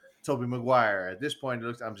to Tobey Maguire. At this point,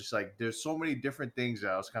 I'm just like, there's so many different things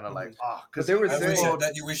that I was kind of like, because they were saying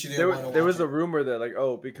that you wish you didn't there was a rumor that like,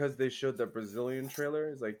 oh, because they showed the Brazilian trailer,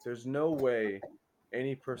 it's like there's no way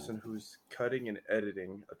any person who's cutting and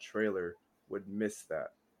editing a trailer would miss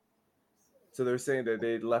that. So they're saying that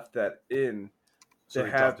they left that in to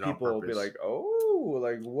have people be like, oh,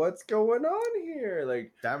 like what's going on here?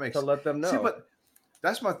 Like that makes to let them know. See, but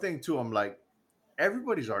that's my thing too. I'm like,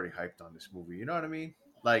 everybody's already hyped on this movie. You know what I mean?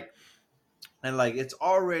 Like, and like it's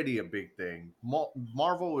already a big thing.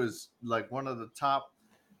 Marvel is like one of the top,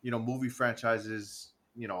 movie franchises,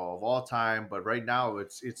 of all time. But right now,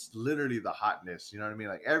 it's literally the hotness. You know what I mean?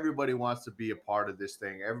 Like everybody wants to be a part of this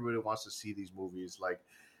thing. Everybody wants to see these movies. Like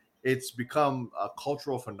it's become a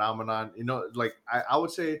cultural phenomenon. Like I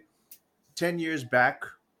would say 10 years back,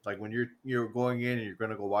 like when you're going in and you're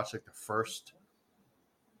going to go watch like the first,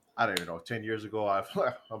 I don't even know, 10 years ago, I'm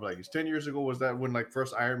like, 10 years ago was that when like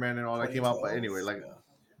first Iron Man and all that came out? But anyway, like,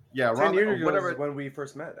 yeah, 10 years ago whatever. When we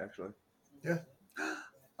first met, actually. Yeah.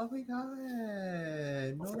 Oh my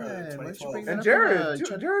god! No man, and Jared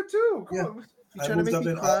too. Come on. You trying to make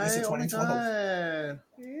me cry? August of 2012.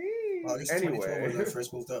 August anyway, 2012 when I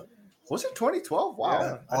first moved up. Was it 2012? Wow,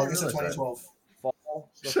 yeah, August of 2012. Fall.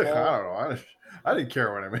 I don't know. I didn't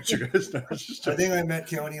care when I met you guys. I think I met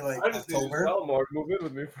Keone like October. Move in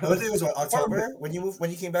with me. I think it was October when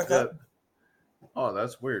you came back up. Oh,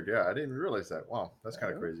 that's weird. Yeah, I didn't realize that. Wow, that's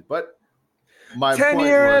kind of crazy. But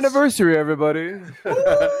 10-year anniversary, everybody.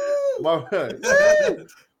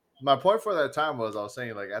 My point for that time was I was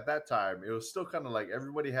saying like at that time it was still kind of like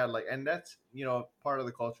everybody had like, and that's part of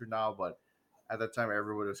the culture now, but at that time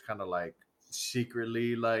everybody was kind of like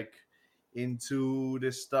secretly like into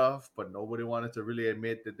this stuff, but nobody wanted to really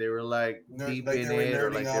admit that they were like deep in it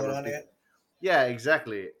or like they were on it. Yeah,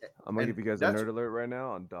 exactly. I'm gonna give you guys a nerd alert right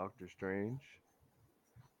now on Doctor Strange.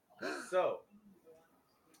 So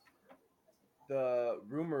the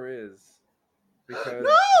rumor is because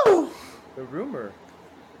the rumor.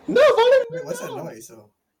 Wait, what's that noise? So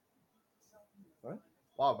what?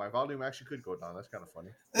 Wow, my volume actually could go down. That's kind of funny.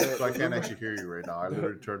 So I can't actually hear you right now. I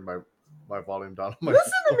literally turned my volume down.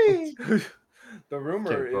 Listen to me. The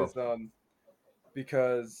rumor is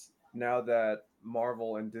because now that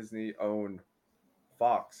Marvel and Disney own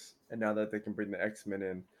Fox, and now that they can bring the X-Men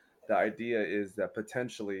in, the idea is that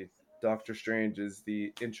potentially Doctor Strange is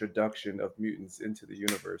the introduction of mutants into the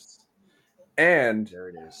universe. And there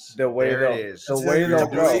it is. The way they'll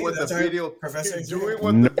go with the video, Professor doing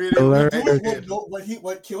what the video,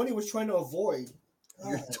 what Keone was trying to avoid.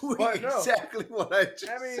 You're doing exactly what I just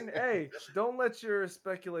said. Hey, don't let your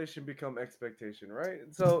speculation become expectation, right?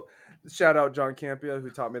 So, shout out John Campia who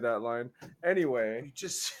taught me that line. Anyway, you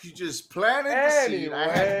just planted the seed.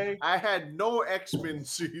 I had no X-Men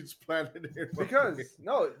seeds planted in because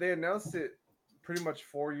they announced it pretty much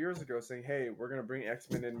 4 years ago, saying, "Hey, we're gonna bring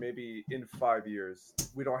X-Men in maybe in 5 years.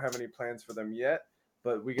 We don't have any plans for them yet,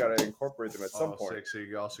 but we gotta incorporate them at some point." So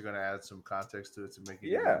you're also gonna add some context to it to make it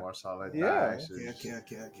even more solid. Yeah. Okay.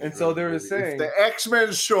 And so they were saying, if the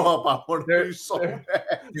X-Men show up, I want to be so mad.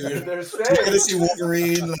 They're saying you're gonna see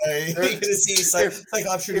Wolverine, like you're gonna see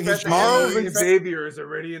Cyclops shooting his Charles Xavier is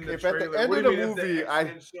already in the trailer. At the end of the movie,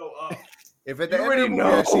 I show up. If at the end of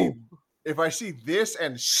the movie, if I see this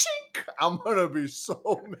and shink, I'm gonna be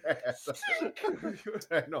so mad.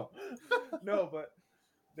 I know. No, but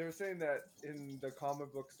they were saying that in the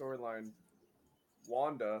comic book storyline,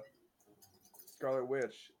 Wanda, Scarlet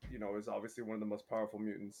Witch, is obviously one of the most powerful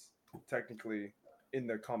mutants, technically, in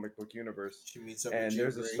the comic book universe. She meets up and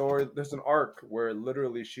there's there's an arc where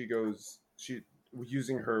literally she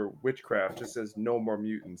using her witchcraft just says no more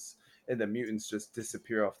mutants, and the mutants just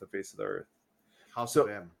disappear off the face of the earth. House of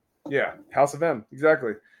M. Yeah, House of M,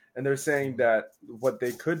 exactly. And they're saying that what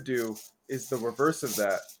they could do is the reverse of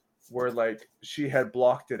that, where like she had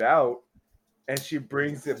blocked it out, and she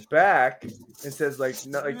brings it back and says like,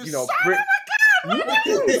 no, like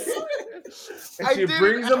She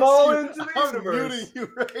brings them all into the universe. Muting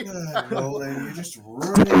you right now. Nolan, you're just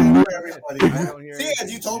ruining it for everybody. I don't hear See, anything.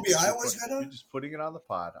 as you told me I was You're gonna. just putting it on the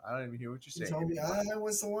pod. I don't even hear what you're You saying. told me I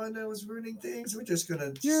was the one that was ruining things. We're just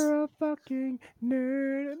gonna. You're a fucking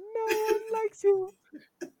nerd and no one likes you.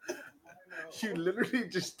 You literally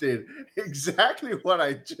just did exactly what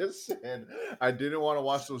I just said. I didn't want to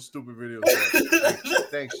watch those stupid videos.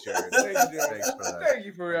 Thanks, Jared. Thanks for that. Thank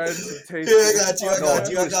you for adding some taste. Yeah, I got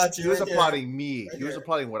you. I got you. He was Right applauding me. Right He was here.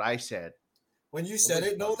 applauding what I said. When you said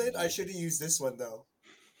it, Nolan, I should have used this one though.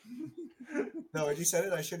 No, when you said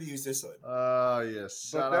it, I should have used this one. Yes.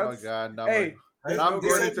 But Son of a that's- gun. Hey, Right? I'm This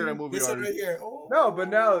going one- into the movie This one already. right here. Oh. no, but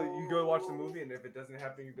now you go watch the movie, and if it doesn't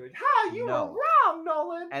happen, you be like, "Ha, you No. were wrong,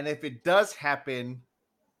 Nolan." And if it does happen,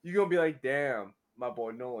 You're gonna be like, "Damn, my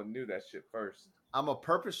boy Nolan knew that shit first." I'm going to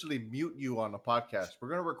purposely mute you on the podcast. We're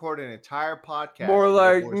going to record an entire podcast. More Your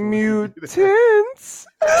like voice won't be there. mutants.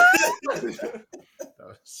 That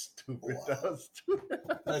was stupid. Wow. That was stupid.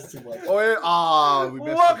 That's too much. Oh, yeah. We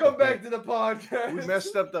messed up Welcome the back bit. to the podcast. We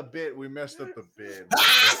messed up the bit.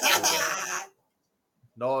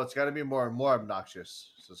 No, it's got to be more and more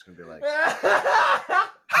obnoxious. So it's going to be like,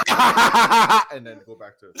 and then go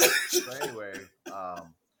back to it. So anyway,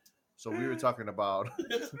 so we were talking about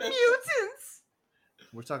mutants.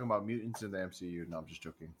 we're talking about mutants in the MCU. No, I'm just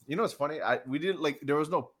joking. You know what's funny? We didn't like. There was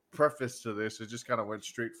no preface to this. It just kind of went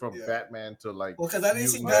straight from Batman to like. Well, because I didn't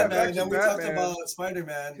see Mutant Batman, then we talked Batman. about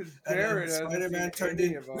Spider-Man, and then Jared hasn't Spider-Man seen turned any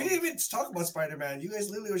in. of them. We didn't even talk about Spider-Man. You guys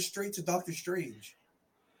literally went straight to Doctor Strange.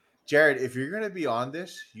 Jared, if you're gonna be on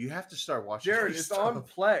this, you have to start watching. Jared, this it's stuff. on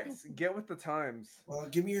Plex. Get with the times. Well,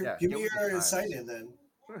 give me your Yeah, give get me with the your times. insight in then.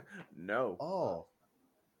 No. Oh,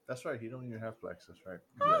 that's right. He don't even have Plex. That's right.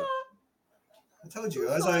 I told you.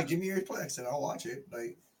 I was like, give me your Plex and I'll watch it.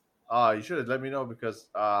 Like, You should have let me know because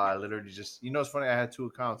I literally just. You know, it's funny. I had 2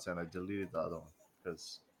 accounts and I deleted the other one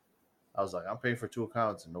because I was like, I'm paying for 2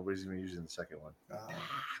 accounts and nobody's even using the second one.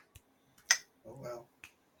 oh well.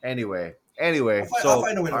 Anyway, I'll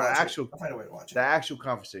find a way to our watch actual it. I'll find a way to watch it. the actual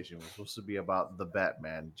conversation was supposed to be about the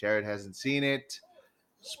Batman. Jared hasn't seen it.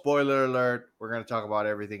 Spoiler alert: we're gonna talk about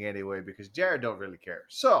everything anyway because Jared don't really care.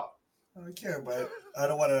 So I don't care, but I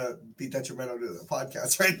don't want to be detrimental to the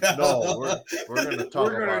podcast right now. no, we're gonna talk.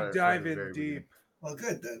 We're about gonna it dive from the in very deep. beginning. Well,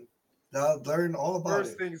 good then. Now learn all about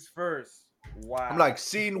First it. things first. Wow. I'm like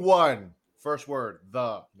scene 1, first word,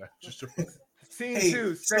 the. No, just scene Hey,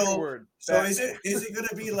 2, second so- word. So is it gonna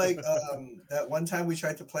be like that one time we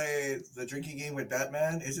tried to play the drinking game with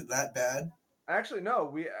Batman? Is it that bad? Actually,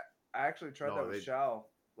 no. I actually tried No, that with they- Shao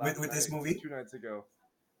last With this night, movie? 2 nights ago,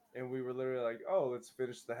 and we were literally like, "Oh, let's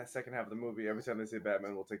finish the second half of the movie. Every time they say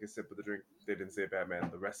Batman, we'll take a sip of the drink." They didn't say Batman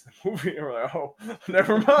the rest of the movie, and we're like, "Oh,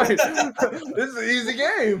 never mind. This is an easy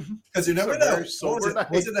game." Because you never It's a know. very sober night.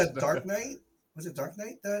 Was it that Dark Knight? Was it Dark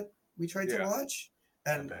Knight that we tried to Yeah. watch?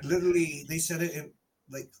 And literally, they said it in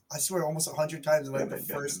like I swear almost 100 times in like the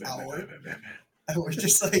first hour, and we're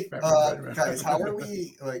just like, guys, how are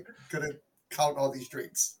we like gonna count all these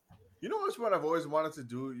drinks? You know what's what I've always wanted to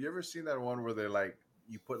do? You ever seen that one where they like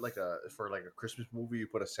you put like for a Christmas movie, you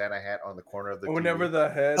put a Santa hat on the corner of the Whenever TV? the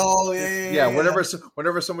head. Oh Yeah,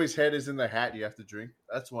 whenever somebody's head is in the hat, you have to drink.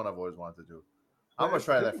 That's one I've always wanted to do. I'm gonna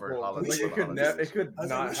try that for difficult. holiday. Like, it could it could I was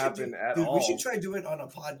like, not we should happen do- at dude, all. We should try doing it on a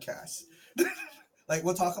podcast. Like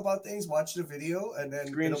we'll talk about things, watch the video, and then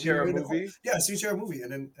Screen it'll be share a really movie? cool. Yeah, screen share a movie,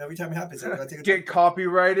 and then every time it happens, I take a Get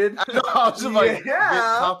copyrighted No, I was just like, Yeah.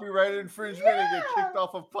 get copyright infringement and get kicked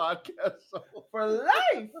off of podcasts. for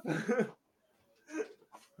life.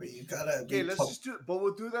 But you gotta. Okay, be let's pub- just do. But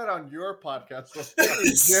we'll do that on your podcast.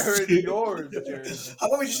 Jared, yours, Jared. How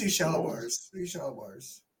about we just do shallow bars? 3 shallow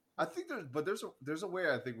bars. I think there's a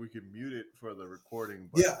way I think we could mute it for the recording,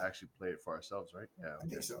 but Yeah. actually play it for ourselves, right? Yeah, I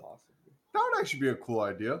think so. that would actually be a cool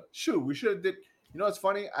idea. Shoot, we should have did. You know what's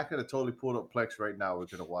funny? I could have totally pulled up Plex right now. We're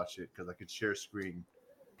gonna watch it because I could share screen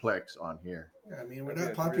Plex on here. Yeah, I mean, we're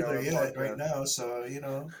That'd not be a popular 3-hour yet right podcast. now, so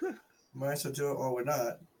might as well do it or we're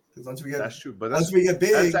not. Because once we get That's true, but once we get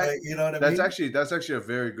big, that's ac- like, you know what I mean? that's actually a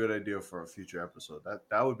very good idea for a future episode.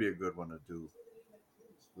 That would be a good one to do.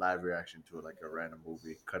 Live reaction to it, like a random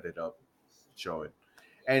movie, cut it up, show it.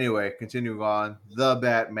 Anyway, continuing on, the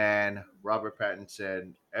Batman, Robert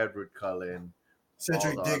Pattinson, Edward Cullen,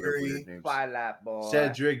 Cedric all the other Diggory. weird names. Twilight boy.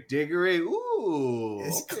 Cedric Diggory. Ooh,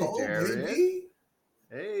 It's okay, cold, Jared. baby.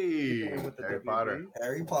 Hey, With the Harry WB. Potter.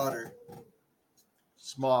 Harry Potter.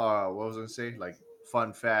 Small. What was I gonna say? Like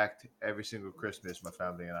fun fact: every single Christmas, my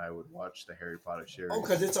family and I would watch the Harry Potter series. Oh,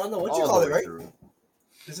 because it's on the what all you the call it, way right? through.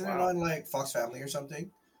 Isn't it Wow. on like Fox Family or something?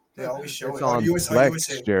 They always show It's it. on You were Flex,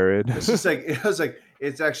 saying- Jared. It's just like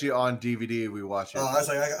it's actually on DVD. We watch it. I was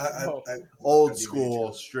like, I Old got DVD school,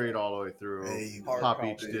 too. straight all the way through. Hey, Pop hard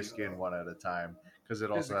each copy. disc in one at a time because it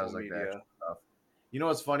also Physical has like the media. extra stuff. You know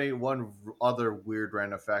what's funny? One other weird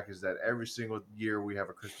random fact is that every single year we have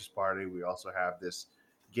a Christmas party. We also have this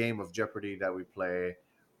game of Jeopardy that we play.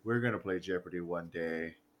 We're gonna play Jeopardy one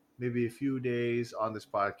day, maybe a few days on this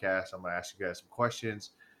podcast. I'm gonna ask you guys some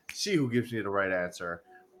questions, see who gives me the right answer.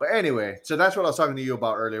 But anyway, so that's what I was talking to you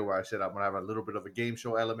about earlier, where I said I'm gonna have a little bit of a game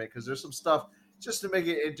show element because there's some stuff just to make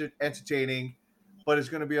it entertaining. But it's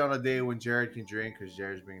gonna be on a day when Jared can drink because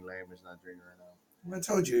Jared's being lame. He's not drinking right now. I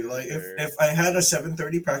told you, like, if I had a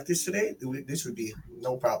 7:30 practice today, this would be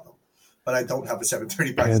no problem. But I don't have a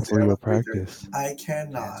 7:30 practice. Cancel today. your practice. I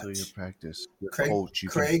cannot. Cancel your practice. Your Craig, coach, you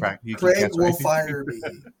Craig, can you Craig can cancel will anything. fire me.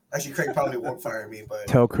 Actually, Craig probably won't fire me, but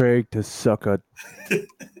Tell Craig to suck a.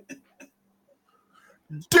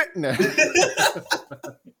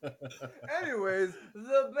 Anyways,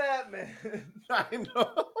 the Batman. I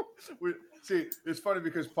know. See, it's funny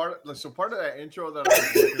because part of that intro that I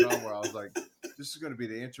was working on, where I was like, "This is going to be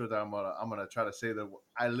the intro that I'm gonna try to say." That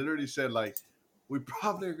I literally said, like, we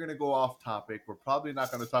probably are going to go off topic. We're probably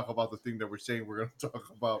not going to talk about the thing that we're saying we're going to talk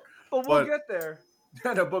about. But we'll get there.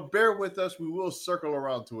 No, but bear with us. We will circle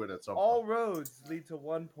around to it at some point. All roads lead to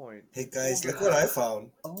one point. hey guys, look what I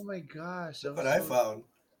found. Oh my gosh! Look what I found.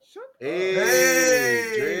 Shut Hey,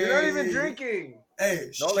 Hey! Jay. You're not even drinking. Hey,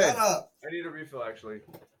 No, shut man. up. I need a refill, actually.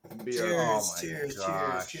 Beer. Cheers, Oh my cheers,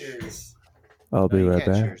 gosh. cheers. I'll No, be you right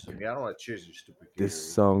can't back. cheers to me. I don't want to cheers you, stupid. This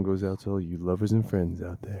Gatorade. song goes out to all you lovers and friends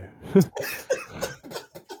out there.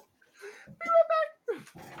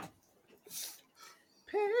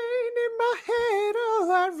 Pain in my head,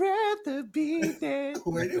 oh, I'd rather be dead.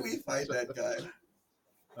 Where did we find that guy?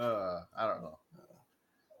 I don't know.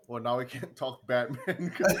 Well, now we can't talk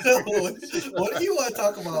Batman. What do you want to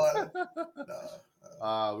talk about?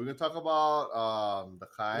 We're gonna talk about the We're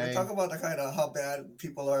kind. talk about the kind of how bad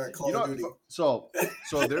people are at Call of Duty. So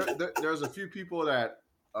there's a few people that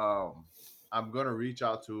I'm gonna reach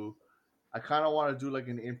out to. I kind of want to do like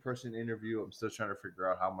an in-person interview. I'm still trying to figure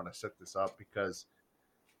out how I'm gonna set this up because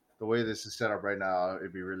the way this is set up right now,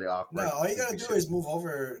 it'd be really awkward. No, all you gotta do is move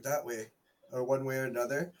over that way, or one way or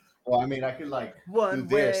another. Well, I mean, I could like One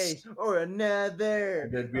do way this. or another.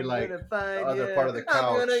 And there'd be I'm like gonna find the other ya. part of the I'm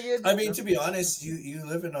couch. gonna get I mean, to be honest, you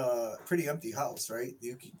live in a pretty empty house, right?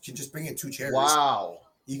 You can just bring in 2 chairs. Wow.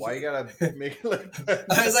 You Why can- you gotta make it like that?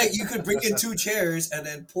 I was like, you could bring in 2 chairs and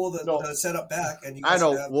then pull the, No. the setup back, and you I guys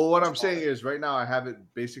know. could have- Well, what I'm saying is, right now I have it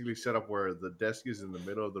basically set up where the desk is in the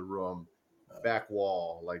middle of the room, back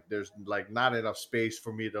wall. Like there's like not enough space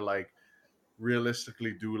for me to like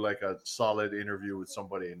realistically do like a solid interview with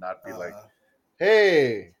somebody and not be like,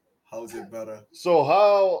 "Hey, how's it better? so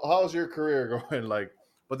how's your career going?" Like,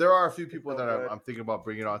 but there are a few people that I'm thinking about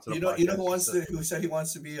bringing onto the podcast. You know who said he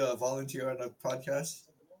wants to be a volunteer on a podcast?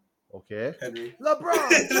 Okay. Henry.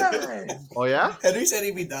 LeBron James. Oh yeah. Henry said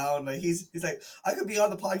he'd be down. Like he's like, I could be on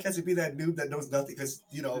the podcast and be that noob that knows nothing because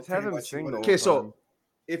Just have him sing the Okay, whole so time.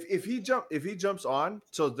 if he jumps on,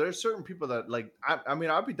 so there's certain people that like I mean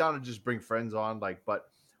I'll be down to just bring friends on, like, but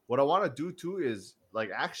what I want to do too is like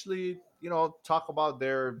actually talk about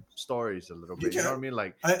their stories a little bit. You know what I mean?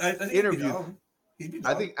 Like I think interview. He'd be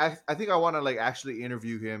I down. think I want to like actually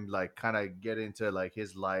interview him, like kind of get into like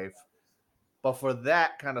his life. But for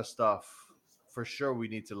that kind of stuff, for sure we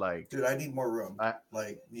need to like. Dude, I need more room.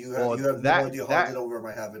 Like you Well, have that- no idea how that- little room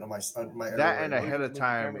I have it on my area That and right now. ahead of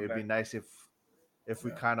time, Camera it'd be back. nice if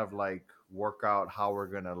we kind of like work out how we're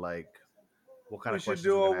gonna like what kind We of should questions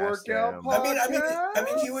do we're a gonna ask workout them. podcast. I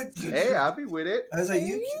mean, he would. Hey, I'll be with it. I was like,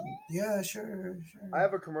 yeah, sure. I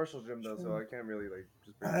have a commercial gym though, so I can't really like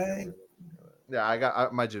just. Bring the camera. Yeah,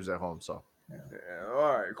 my gym's at home, so. Yeah,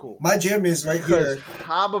 all right, cool. My gym is right here.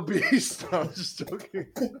 I'm a beast. I'm just joking.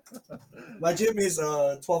 My gym is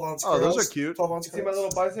 12-ounce. Oh, those curls, are cute. 12-ounce. You see my little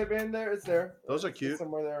bicep band there? It's there. Those are It's cute.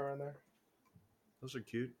 somewhere there, around there. Those are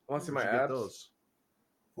cute. I want to see my Where'd you get abs. those?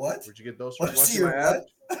 What? Where'd you get those What from? to Want see see your my what? abs?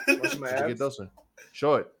 Want to see my Where'd you get abs? those from?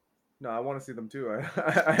 Show it. No, I want to see them too.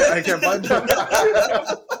 I can't find them.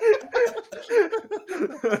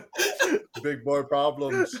 Big boy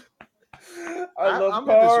problems. I love I'm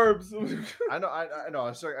carbs. I know. I know.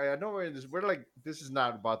 I'm sorry. I know we're in this. We're like, this is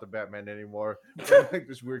not about the Batman anymore. We're in, like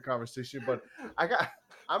this weird conversation, but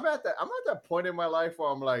I'm at that point in my life where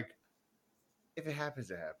I'm like, if it happens,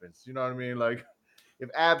 it happens. You know what I mean? Like, if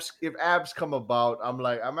abs come about, I'm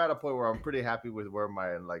at a point where I'm pretty happy with where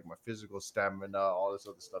my physical stamina, all this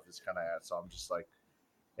other stuff is kind of at. So I'm just like,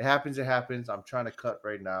 it happens, it happens. I'm trying to cut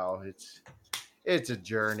right now. It's a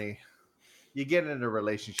journey. you get in a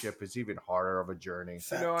relationship, it's even harder of a journey.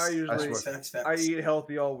 Facts. I usually facts. I eat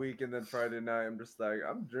healthy all week, and then Friday night I'm just like,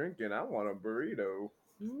 I'm drinking. I want a burrito,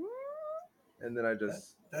 and then I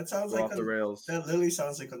just that sounds go like off the rails. That literally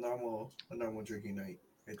sounds like a normal drinking night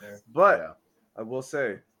right there. But Yeah. I will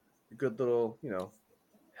say, a good little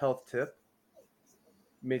health tip: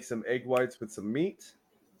 make some egg whites with some meat.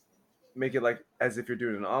 Make it like as if you're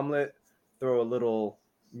doing an omelet. Throw a little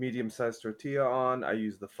medium-sized tortilla on. I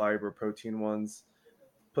use the fiber protein ones.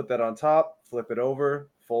 Put that on top. Flip it over.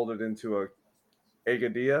 Fold it into a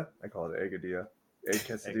eggadilla. I call it eggadilla. Egg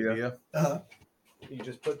quesadilla. You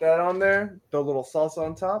just put that on there. Throw a little salsa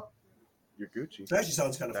on top. You're Gucci. That actually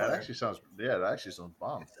sounds kind of fun. That actually sounds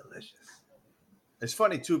bomb. It's delicious. It's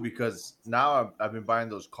funny too because now I've been buying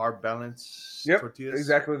those carb balance tortillas.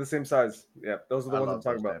 Exactly the same size. Yeah, those are the ones I'm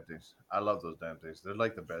talking about. Things. I love those damn things. They're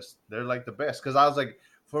like the best. Because I was like,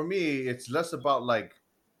 for me, it's less about like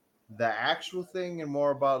the actual thing and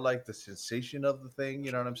more about like the sensation of the thing.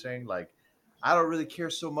 You know what I'm saying? Like, I don't really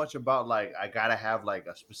care so much about like I gotta have like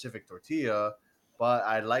a specific tortilla, but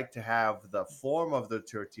I like to have the form of the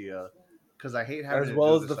tortilla. Because I hate having as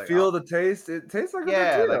well as the feel, the taste. It tastes like a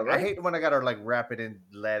tortilla, right? I hate when I gotta like wrap it in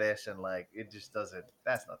lettuce and like it just doesn't.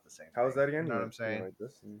 That's not the same. How is that again? You know what I'm saying? Like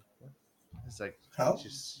this and... It's like how?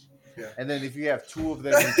 And then if you have two of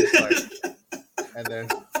them, it's just like,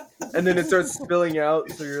 and then it starts spilling out.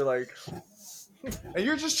 So you're like, and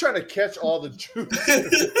you're just trying to catch all the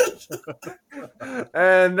juice.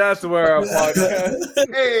 And that's where our podcast.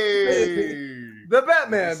 Hey. The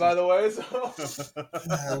Batman, by the way. So.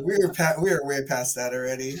 We are way past that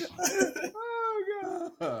already.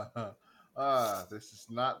 Oh god! This is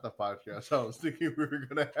not the podcast I was thinking we were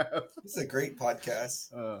gonna have. This is a great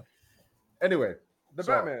podcast. Anyway, the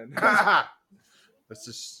Batman. Let's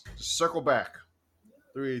just circle back.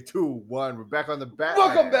 3, 2, 1. We're back on the Batman.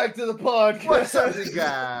 Welcome back to the podcast. What's up, you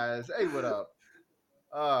guys? Hey, what up?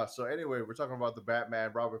 So anyway, we're talking about the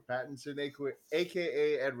Batman, Robert Pattinson,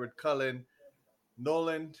 aka Edward Cullen.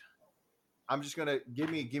 Nolan, I'm just gonna give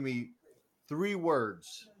me 3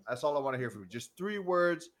 words. That's all I want to hear from you. Just 3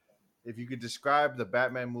 words. If you could describe the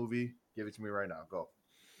Batman movie, give it to me right now. Go.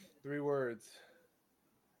 3 words.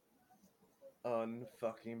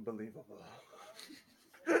 Unfucking believable.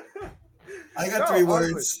 I got 3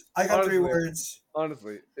 words. I got 3 words.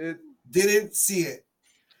 Honestly, it didn't see it.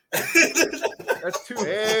 That's 2.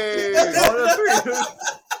 Hey,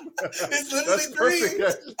 it's literally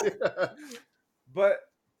 3. But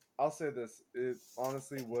I'll say this. It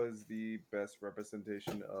honestly was the best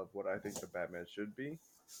representation of what I think the Batman should be.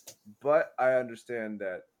 But I understand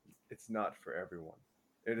that it's not for everyone.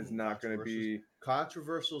 It is not going to be...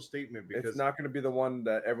 Controversial statement because... It's not going to be the one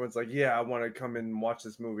that everyone's like, yeah, I want to come in and watch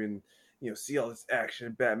this movie and see all this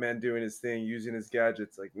action, Batman doing his thing, using his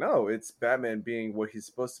gadgets. Like, no, it's Batman being what he's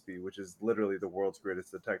supposed to be, which is literally the world's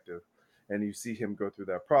greatest detective. And you see him go through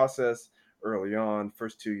that process early on,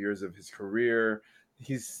 first 2 years of his career.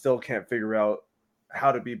 He still can't figure out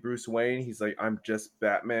how to be Bruce Wayne. He's like, I'm just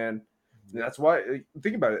Batman. And that's why,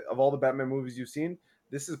 think about it, of all the Batman movies you've seen,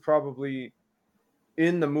 this is probably,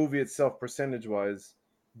 in the movie itself, percentage-wise,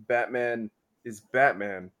 Batman is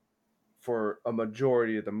Batman for a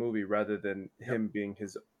majority of the movie rather than him being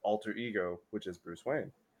his alter ego, which is Bruce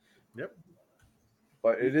Wayne. Yep.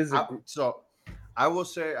 But it is... So, I will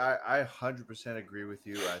say I 100% agree with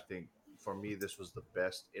you. I think, for me, this was the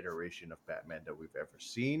best iteration of Batman that we've ever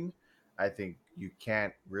seen. I think you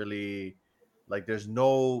can't really... Like, there's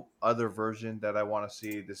no other version that I want to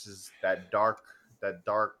see. This is that dark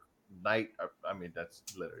night. I mean, that's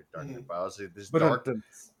literally dark. Mm-hmm. But I'll say this dark...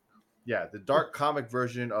 Yeah, the dark comic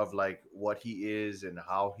version of, like, what he is and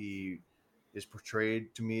how he is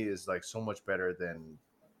portrayed, to me, is, like, so much better than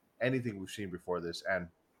anything we've seen before this. And,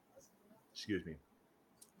 excuse me,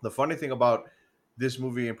 the funny thing about this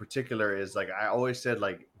movie in particular is, like, I always said,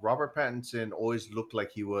 like, Robert Pattinson always looked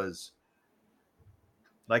like he was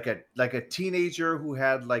like a teenager who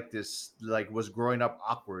had, like, this, like, was growing up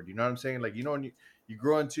awkward. You know what I'm saying? Like, when you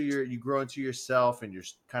grow into yourself and you're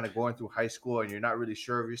kind of going through high school and you're not really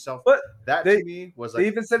sure of yourself. But that to me was like, they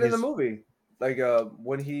even said in the movie, like,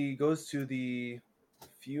 when he goes to the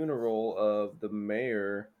funeral of the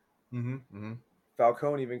mayor,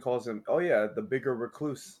 Falcone even calls him, oh yeah, the bigger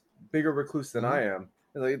recluse than I am.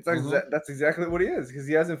 Like, that's exactly what he is, because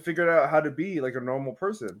he hasn't figured out how to be like a normal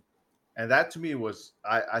person. And that to me was,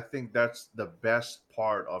 I think that's the best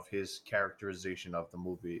part of his characterization of the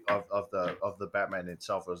movie, of the Batman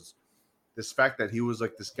itself, was this fact that he was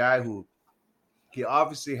like this guy who, he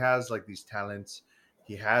obviously has like these talents.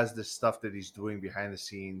 He has this stuff that he's doing behind the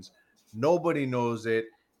scenes. Nobody knows it.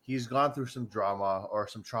 he's gone through some drama or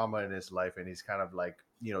some trauma in his life, and he's kind of like,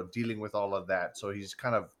 dealing with all of that. So he's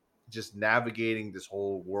kind of just navigating this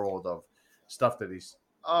whole world of stuff that he's.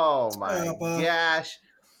 Oh my gosh,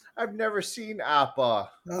 I've never seen Appa.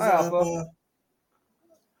 How's Hi, Appa. Appa?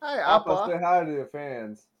 Hi, Appa, Appa. say hi to your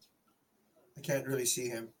fans. I can't really see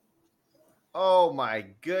him. Oh my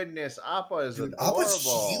goodness, Appa is Dude, adorable. Appa's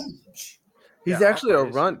huge. He's Yeah, actually a Appa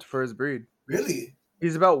is runt huge. for his breed. Really?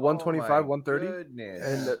 He's about Oh 125, my 130, goodness.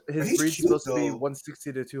 and But his he's breed's cute, supposed to be though.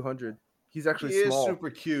 160 to 200. He's He actually is small. super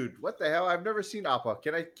cute. What the hell? I've never seen Appa.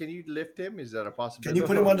 Can you lift him? Is that a Can possibility? you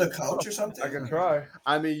put him on the couch or something? I can try.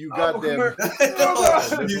 I mean, you Appa, got come them. here.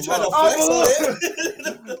 No, you trying to flex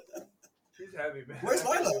on him? He's heavy, man. Where's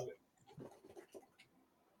Lila?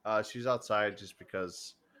 She's outside just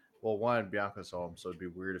because, well, one, Bianca's home, so it'd be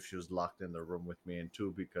weird if she was locked in the room with me, and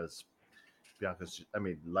two, because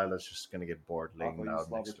Lila's just gonna get bored laying Appa, you down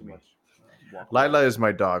slobber next to too me. much. Walk Lila is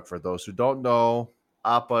my dog. For those who don't know,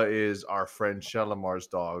 Appa is our friend Shalimar's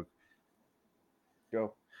dog.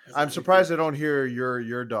 Go. I'm surprised I don't hear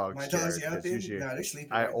your dogs. My dog's Jared, 'cause yapping. usually Nah, they're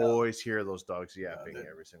sleeping I right now. always hear those dogs yapping they're-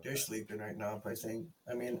 every single They're time. sleeping right now, I think.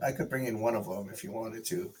 I mean, I could bring in one of them if you wanted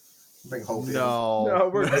to. Bring Hope in. No, No,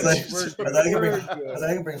 we're I was good. like, We're I was good. like, I can bring- We're I good. was like,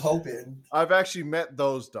 I can bring Hope in. I've actually met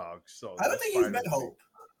those dogs. So I don't that's think you've fine met with me. Hope.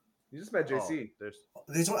 You just met JC. There's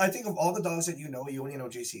There's one, I think of all the dogs that you know only know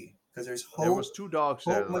JC. Because there's Hope. there was two dogs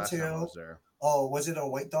there Hope, the last time I Mateo. was there. Oh, was it a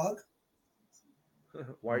white dog?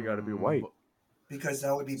 Why you gotta be white? Because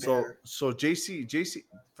that would be So bear. so JC.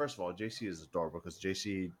 First of all, JC is adorable because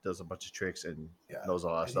JC does a bunch of tricks and Yeah. knows a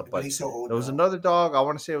lot of And stuff. but But he's so old. there was now. another dog. I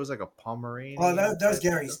want to say it was like a Pomeranian. Oh, that was type.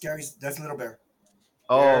 Gary's. That's Little Bear.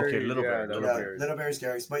 Oh, Gary, okay, little yeah, bear. that Little was Yeah, bear. Gary's. Little Bear's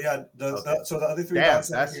Gary's. But yeah, Okay. so the other three Damn, dogs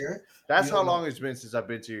that are that's- here. That's You how don't know. long it's been since I've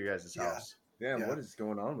been to your guys' Yeah. house. Damn, Yeah. what is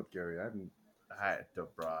going on with Gary? I haven't.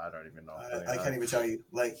 Bro, I don't even know. I can't even tell you.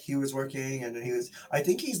 Like he was working, and then he was. I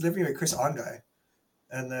think he's living with Chris Onguy,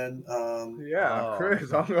 and then Yeah, Oh.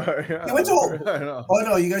 Chris. I'm like, yeah. He went to Hope. I know. Oh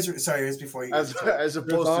no, you guys were sorry. It was before you guys. As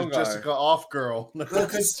opposed Song to guy. Jessica Off Girl.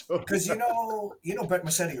 Because you know Brett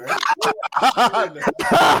Massetti, right?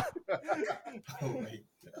 Oh my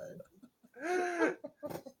god.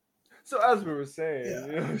 So as we were saying, Yeah.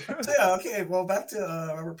 you know, So yeah, okay. Well, back to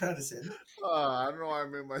Robert Pattinson. I don't know why I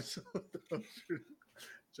made myself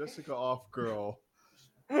Jessica Off Girl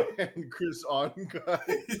and Chris On Guy.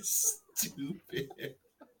 Stupid.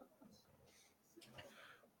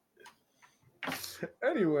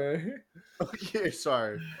 anyway, Okay,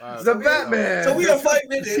 sorry. the Batman. So we have 5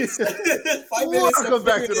 minutes. 5 minutes. Welcome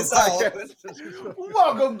back to figure the this out. podcast.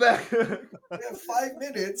 Welcome back. We have 5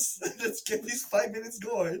 minutes. Let's get these 5 minutes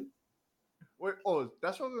going. Wait,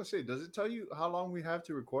 that's what I was gonna say. Does it tell you how long we have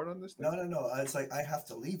to record on this thing? No. It's like I have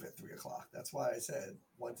to leave at 3 o'clock. That's why I said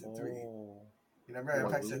 1 to 3. You remember I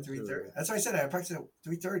What practiced at loser. 3:30. That's why I said I practiced at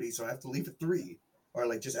 3:30, so I have to leave at 3, or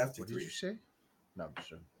like just after What did 3. you say? No, I'm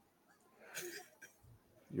sure.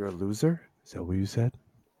 You're a loser? Is that what you said?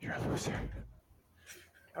 You're a loser.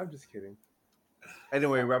 I'm just kidding.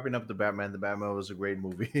 Anyway, wrapping up the Batman. The Batman was a great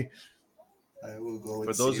movie. I will go. For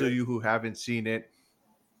and those see of it. you who haven't seen it,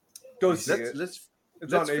 Go see let's it. let's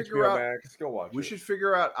It's let's on figure HBO out- Max. Go watch we it. should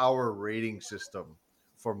figure out our rating system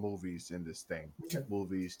for movies in this thing. Okay.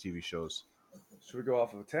 Movies, TV shows. Should we go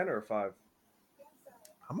off of a 10 or a 5?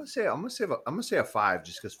 I'm gonna say a 5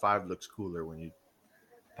 just because 5 looks cooler when you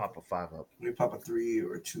pop a 5 up. We pop a 3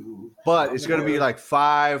 or 2. But it's gonna be like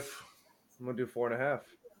 5. I'm gonna do 4.5.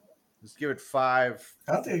 Let's give it 5.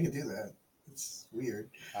 I don't think I can do that. It's weird.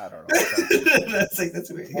 I don't know.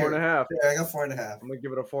 that's weird. Here. 4.5. Yeah, I got 4.5. I'm gonna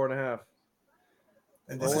give it a 4.5.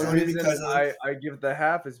 And The this is only only reason because of I give it the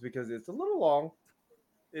half is because it's a little long.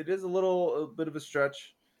 It is a bit of a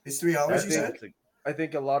stretch. it's 3 hours. I You think- said. I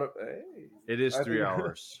think a lot of hey, It is I 3 think-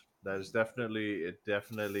 hours. It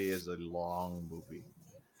definitely is a long movie.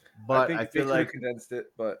 But think I they feel could've like condensed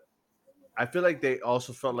it, but they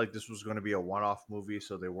also felt like this was going to be a one-off movie,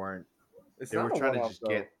 so they weren't. it's They not were a trying to one-off, just though.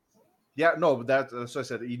 get. Yeah, no, but that's what I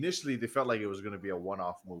said. Initially, they felt like it was going to be a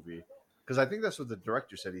one-off movie because I think that's what the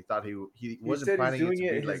director said. He thought he He wasn't said he's planning doing it it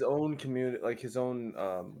to in be like. his own community, like his own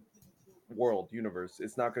world universe.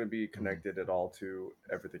 It's not going to be connected at all to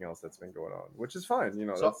everything else that's been going on, which is fine. You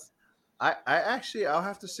know, So- I'll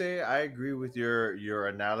have to say I agree with your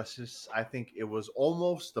analysis. I think it was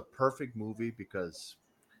almost the perfect movie because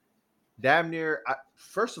damn near.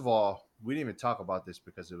 First of all, we didn't even talk about this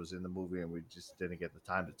because it was in the movie and we just didn't get the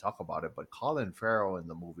time to talk about it. But Colin Farrell in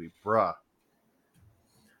the movie, bruh,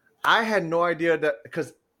 I had no idea that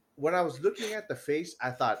because when I was looking at the face,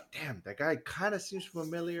 I thought, damn, that guy kind of seems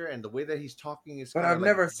familiar, and the way that he's talking is. but kinda I've like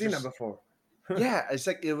never seen just- it before. Yeah, it's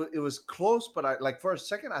like it was close, but I like for a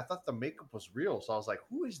second I thought the makeup was real. So I was like,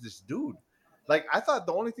 who is this dude? Like I thought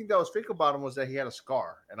the only thing that was fake about him was that he had a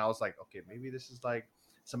scar, and I was like, okay, maybe this is like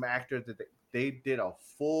some actor that they did a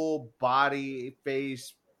full body,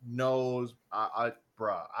 face, nose.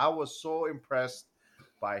 Bruh, I was so impressed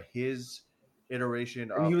by his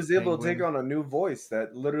iteration And of he was able to take Penguin. on a new voice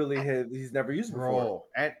that literally he's never used before.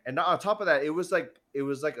 Bro, and on top of that, it was like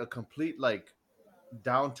a complete like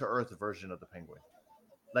down to earth version of the Penguin.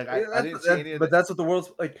 Like I didn't see any of but that. that's what the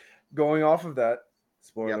world's like. Going off of that,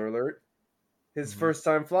 spoiler alert, his first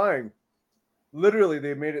time flying. Literally,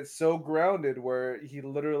 they made it so grounded where he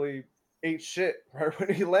literally ate shit right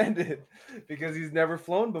when he landed because he's never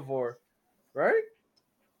flown before, right?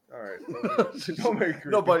 All right, don't make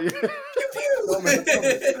No, but don't make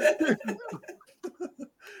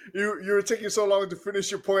you were taking so long to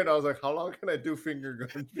finish your point. I was like, how long can I do finger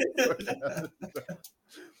guns?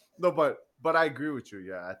 No, but I agree with you.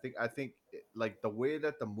 Yeah, I think like the way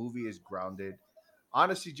that the movie is grounded.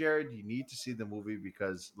 Honestly, Jared, you need to see the movie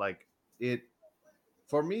because like it.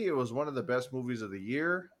 For me, it was one of the best movies of the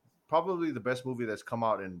year. Probably the best movie that's come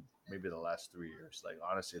out in maybe the last 3 years. Like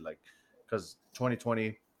honestly, like because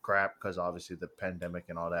 2020 crap because obviously the pandemic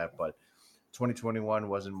and all that, but 2021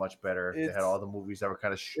 wasn't much better. They had all the movies that were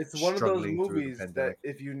kind of it's one of those struggling through the movies that pandemic.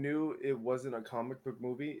 if you knew it wasn't a comic book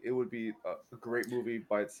movie, it would be a great movie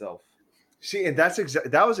by itself. See, and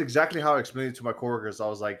that was exactly how I explained it to my coworkers. I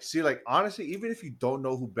was like, see, like honestly, even if you don't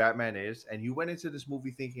know who Batman is, and you went into this movie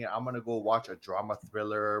thinking I'm gonna go watch a drama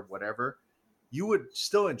thriller, whatever, you would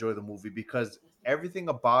still enjoy the movie because everything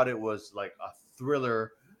about it was like a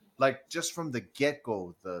thriller, like just from the get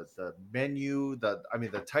go, the menu,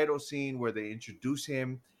 the title scene where they introduce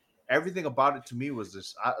him, everything about it to me was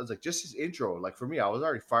this. I was like, just his intro. Like for me, I was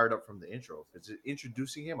already fired up from the intro because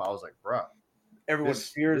introducing him, I was like, bruh. Everyone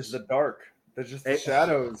fears the dark. They're just the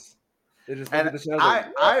shadows. They just look at the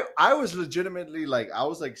shadows. I was legitimately like, I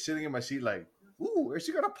was like sitting in my seat, like, ooh, where's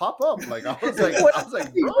he gonna pop up? Like I was like,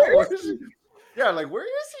 bro, where is he? Yeah, like where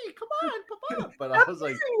is he? Come on, pop up. But I was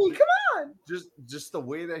like, come on. Just the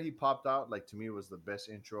way that he popped out, like to me, was the best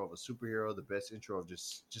intro of a superhero, the best intro of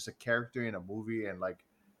just a character in a movie, and like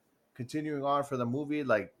continuing on for the movie,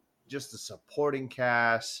 like just the supporting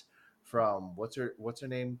cast from what's her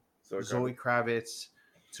name? Zoe Kravitz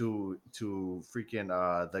to freaking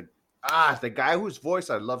the guy whose voice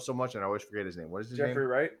I love so much and I always forget his name. What is his name? Jeffrey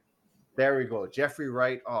Wright. There we go. Jeffrey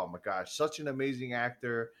Wright. Oh my gosh, such an amazing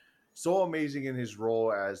actor. So amazing in his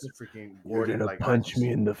role as freaking Gordon. You're gonna punch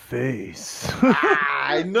me in the face.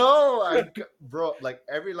 I know, bro. Like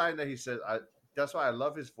every line that he says, that's why I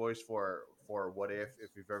love his voice for What If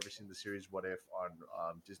you've ever seen the series What If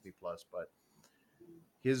on Disney Plus. But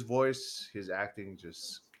his voice, his acting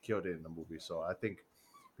just killed it in the movie. So I think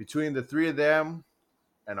between the three of them,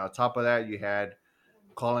 and on top of that, you had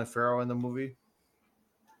Colin Farrell in the movie.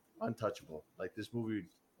 Untouchable. Like this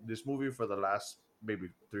movie for the last maybe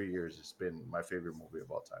 3 years has been my favorite movie of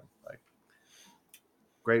all time. Like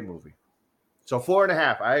great movie. So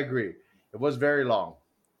 4.5. I agree. It was very long.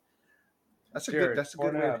 That's a good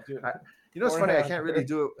way. You know what's funny? I can't really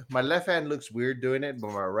do it. My left hand looks weird doing it,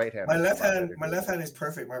 but my right hand. My left hand is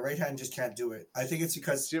perfect. My right hand just can't do it. I think it's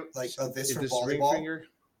because like of this for volleyball. Finger?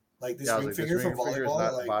 Like this ring finger for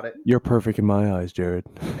volleyball. Like, you're perfect in my eyes, Jared.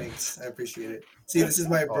 Thanks, I appreciate it. See, this is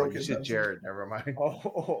my broken. You said Jared. Never mind.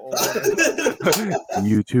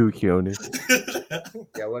 You too, Keone.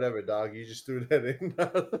 Yeah, whatever, dog. You just threw that in.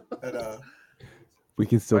 And, we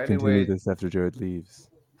can still continue this after Jared leaves.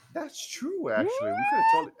 That's true. Actually, we could have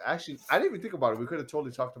totally. Actually, I didn't even think about it. We could have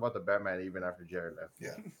totally talked about the Batman even after Jared left.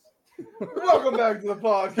 Yeah. Welcome back to the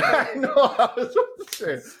podcast. No, I was about to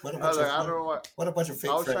say. I don't know what. What a bunch of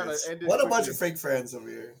fake friends. What a bunch of fake friends over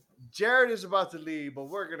here. Jared is about to leave, but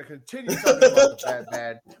we're going to continue talking about the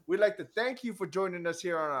Batman. We'd like to thank you for joining us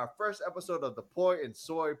here on our first episode of the Poi and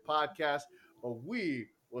Soy podcast. But we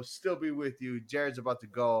will still be with you. Jared's about to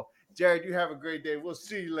go. Jared, you have a great day. We'll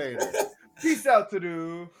see you later. Peace out, to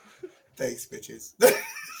do. Thanks, bitches.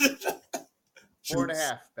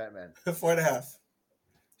 4.5, Batman. 4.5.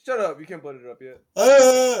 Shut up. You can't put it up yet.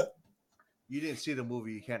 You didn't see the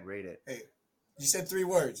movie. You can't rate it. Hey, you said 3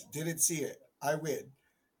 words. Didn't see it. I win.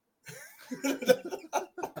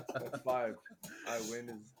 That's 5. I win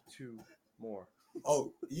is 2 more.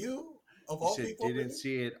 Oh, you? Of all said, people? Didn't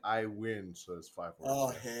see it. I win. So it's 5 words. Oh,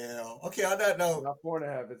 hell. Okay, on that note. Not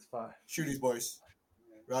 4.5. It's 5. Shoot these boys.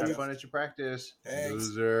 Have fun at your practice. Thanks.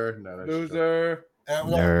 Loser. Loser.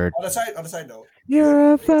 Nerd. On a side note.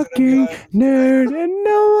 You're a fucking nerd and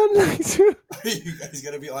no one likes you. You guys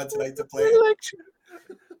gonna be on tonight to play?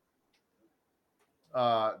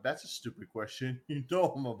 That's a stupid question. You know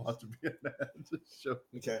I'm about to be an show.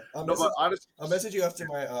 Okay. No, but honestly, I'll message you after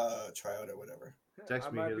my tryout or whatever. Text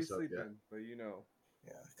I me, might hit be us up, sleeping, yeah. but you know.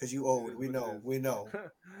 Yeah, because you It old. is We what it know. is. We know.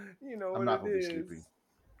 You know I'm what not it gonna be is. sleeping.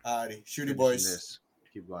 Alrighty, shooty Finishing boys. this.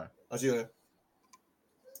 Keep going. I'll see you later.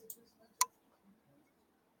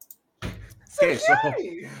 Okay, so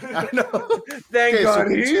Security! I know. Thank Okay, so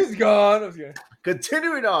God he's gone. I was kidding.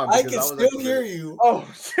 Continuing on, I because can was still actually hear really- you.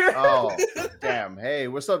 Oh shit! Oh, damn! Hey,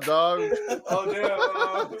 what's up, dog? Oh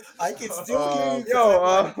damn! I can still hear you. Yo,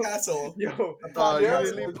 I'm at Castle. yo, You Jared's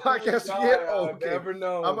didn't leave the podcast coolest yet? guy I've Okay. ever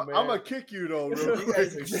known, I'm man. gonna kick you though, real You quick.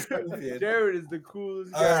 guys are stupid. Jared is the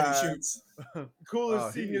coolest Alrighty, guy, shoots.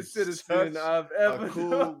 coolest He senior is citizen such I've a ever cool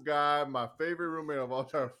known. guy, my favorite roommate of all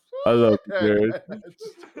time. I love you, Jared.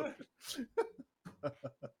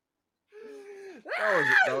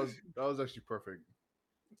 That was actually perfect.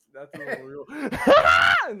 That's a little real.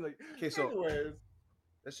 Like, Okay, so anyways,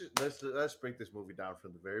 let's break this movie down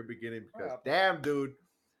from the very beginning because Crap. damn, dude.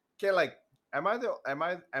 Okay, like, am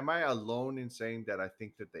I alone in saying that I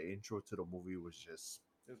think that the intro to the movie was just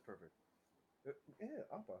it was perfect. Yeah,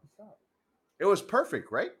 Appa, stop. it was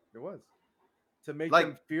perfect, right? It was to make Like-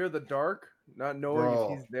 them fear the dark, not knowing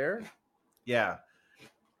Bro. if he's there. Yeah.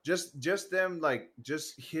 Just them, like,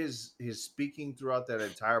 just his speaking throughout that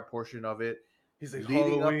entire portion of it. He's like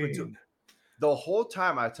Leading up Halloween. into the whole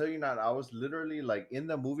time, I tell you not, I was literally like in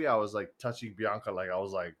the movie, I was like touching Bianca, like I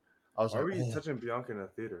was Why like, were you oh. touching Bianca in a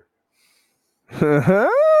theater?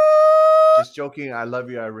 Just joking. I love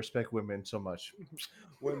you. I respect women so much.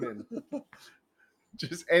 Women.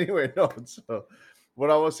 Just anyway, no. So what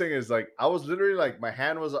I was saying is, like, I was literally like, my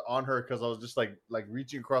hand was on her because I was just like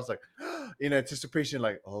reaching across, like in anticipation,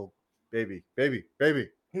 like, oh, baby.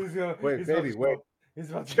 He's gonna. Wait, he's baby, about to wait. go. He's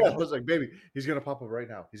about to Yeah, I go. was like, baby, he's gonna pop up right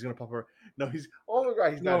now. He's gonna pop up. No, he's oh my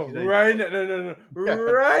god, he's No, not. He's not. right now. No. Yeah.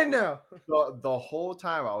 Right now. The whole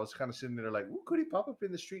time I was kind of sitting there like, ooh, could he pop up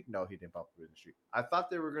in the street? No, he didn't pop up in the street. I thought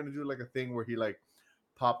they were gonna do like a thing where he like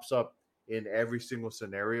pops up in every single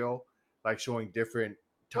scenario, like showing different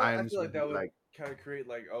Well, I times feel like when that he, would like. kind of create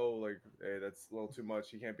like, oh, like, hey, that's a little too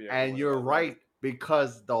much. He can't be. And everyone you're at once. right,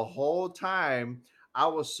 because the whole time I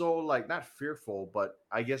was so like not fearful, but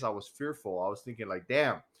I guess I was fearful. I was thinking like,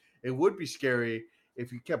 damn, it would be scary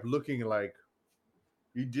if you kept looking like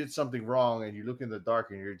you did something wrong and you look in the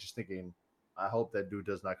dark and you're just thinking, I hope that dude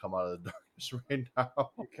does not come out of the darkness right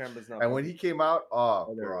now. Your camera's not. And when he came out, oh,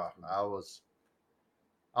 Oh, there bro, it is.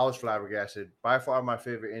 I was flabbergasted. By far my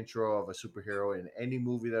favorite intro of a superhero in any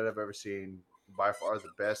movie that I've ever seen. By far the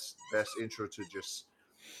best intro to just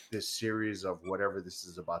this series of whatever this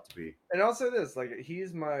is about to be. And I'll say this, like,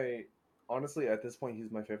 he's my, honestly, at this point,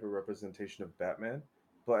 he's my favorite representation of Batman.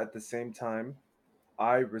 But at the same time,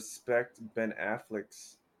 I respect Ben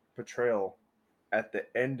Affleck's portrayal at the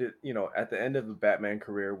end, at the end of the Batman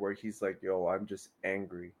career, where he's like, yo, I'm just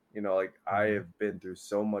angry. Like, I have been through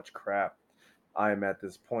so much crap. I'm at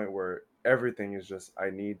this point where everything is just, I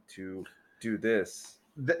need to do this.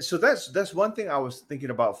 So that's one thing I was thinking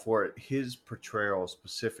about for his portrayal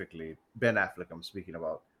specifically, Ben Affleck I'm speaking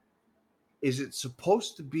about. Is it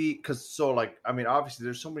supposed to be, because so like, I mean, obviously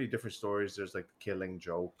there's so many different stories. There's like the Killing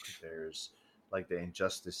Joke, there's like the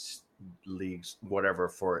Injustice Leagues, whatever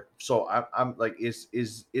for it. So I'm like, is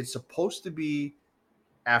it supposed to be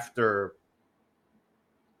after,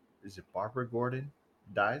 is it Barbara Gordon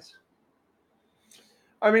dies?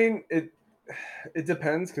 I mean, it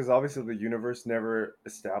depends, because obviously the universe never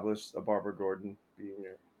established a Barbara Gordon being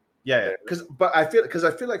here. Yeah. But I feel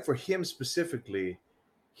like for him specifically,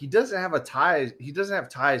 he doesn't have ties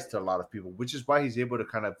to a lot of people, which is why he's able to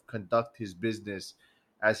kind of conduct his business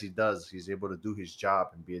as he does. He's able to do his job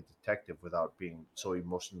and be a detective without being so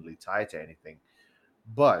emotionally tied to anything.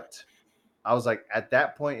 But I was like, at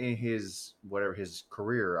that point in his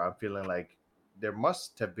career, I'm feeling like there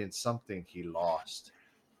must have been something he lost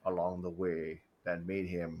along the way that made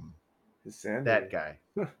him His sanity. that guy.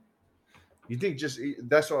 You think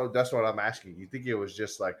that's what I'm asking. You think it was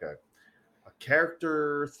just like a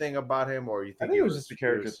character thing about him, or you I think think it was just a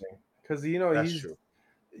character thing, because That's he's true.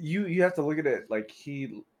 you have to look at it like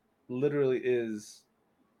he literally is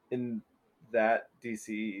in that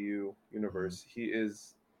DCEU universe. He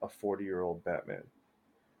is a 40-year-old Batman.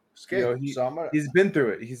 Okay, He's been through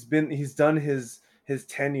it. He's done his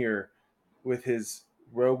tenure with his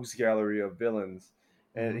rogues gallery of villains,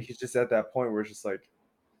 and he's just at that point where it's just like,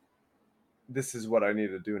 this is what I need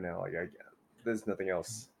to do now. Like, there's nothing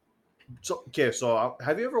else. So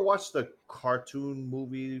have you ever watched the cartoon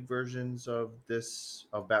movie versions of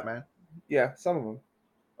Batman? Yeah, some of them.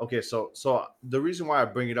 Okay, so the reason why I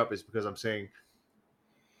bring it up is because I'm saying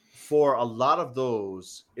for a lot of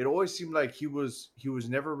those, it always seemed like he was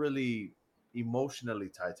never really emotionally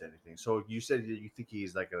tied to anything. So you said that you think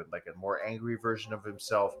he's like a more angry version of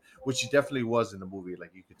himself, which he definitely was in the movie.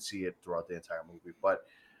 Like you could see it throughout the entire movie. But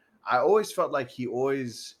I always felt like he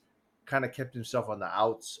always kind of kept himself on the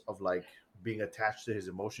outs of like being attached to his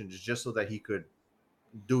emotions just so that he could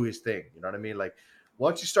do his thing. You know what I mean? Like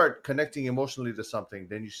once you start connecting emotionally to something,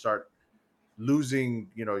 then you start losing,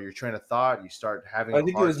 your train of thought. You start having I a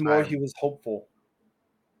think it hard was more time. he was hopeful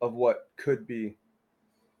of what could be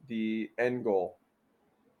the end goal,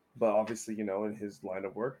 but obviously, in his line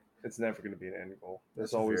of work, it's never going to be an end goal. There's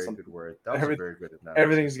That's a always very something. good word. That was a very good analogy.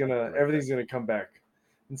 Everything's I gonna like everything's that. gonna come back,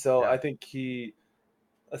 and so Yeah. I think he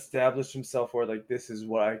established himself where like this is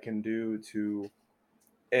what I can do to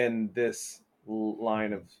end this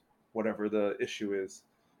line of whatever the issue is.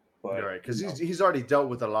 But You're right, because he's already dealt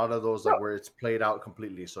with a lot of those, like where it's played out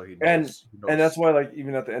completely, so he and knows. and that's why, like,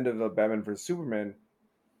 even at the end of Batman vs Superman,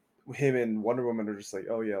 him and Wonder Woman are just like,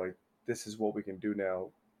 oh yeah, like this is what we can do now.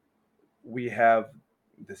 We have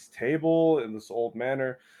this table in this old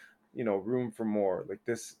manor, room for more. Like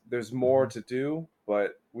this, there's more to do,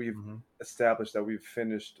 but we've established that we've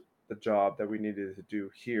finished the job that we needed to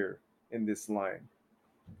do here in this line.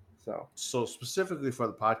 So specifically for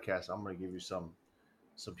the podcast, I'm going to give you some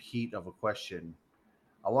heat of a question.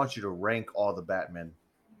 I want you to rank all the Batmen.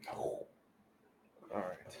 All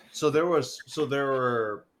right. So there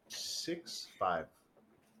were 5.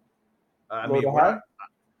 I Low mean, to we're high?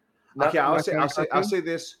 not. Okay, I'll say cartoon?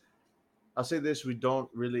 this. I'll say this: we don't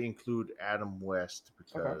really include Adam West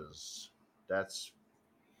because that's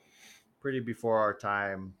pretty before our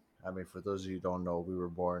time. I mean, for those of you who don't know, we were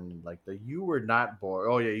born in you were not born.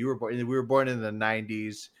 Oh yeah, you were born. We were born in the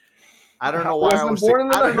 90s. I don't know why I was born in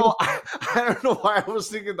the 90s. I don't know why I was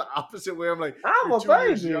thinking the opposite way. I'm like, I'm you're a 2 baby.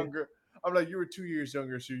 years younger. I'm like, you were 2 years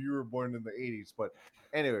younger, so you were born in the 80s. But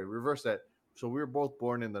anyway, reverse that. So we were both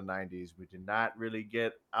born in the 90s. We did not really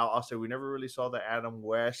get. I'll say we never really saw the Adam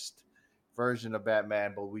West version of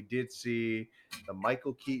Batman, but we did see the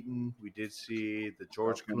Michael Keaton. We did see the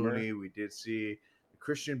George Clooney. We did see the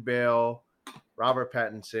Christian Bale, Robert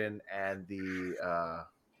Pattinson, and the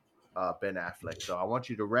Ben Affleck. So I want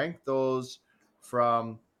you to rank those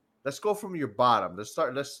from. Let's go from your bottom. Let's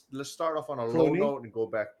start off on a low note and go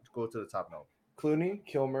to the top note. Clooney,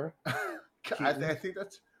 Kilmer. I think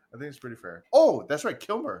it's pretty fair. Oh, that's right,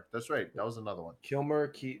 Kilmer. That's right. That was another one. Kilmer,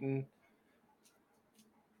 Keaton.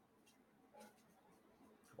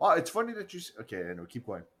 Well, it's funny that you. Okay, anyway, keep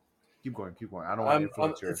going. I don't want to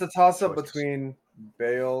influence your. It's a toss-up between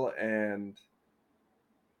Bale and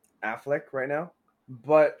Affleck right now,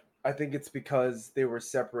 but I think it's because they were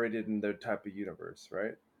separated in their type of universe,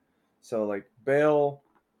 right? So, like, Bale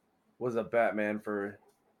was a Batman for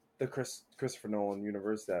the Christopher Nolan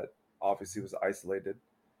universe that obviously was isolated.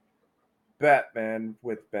 Batman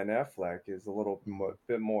with Ben Affleck is a little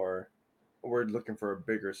bit more. We're looking for a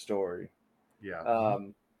bigger story. Yeah.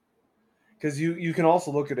 Because you can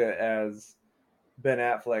also look at it as Ben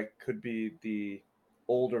Affleck could be the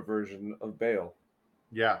older version of Bale.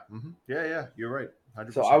 Yeah. Yeah. You're right.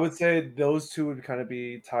 100%. So I would say those two would kind of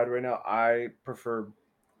be tied right now. I prefer,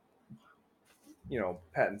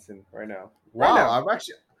 Pattinson right now. Wow. Right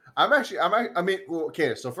now. I mean, well,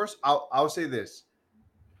 okay. So first, I'll say this.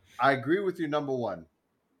 I agree with you. Number one.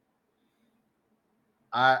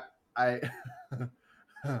 I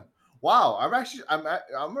Wow, I'm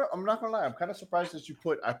not gonna lie. I'm kind of surprised that you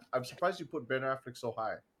put. I'm surprised you put Ben Affleck so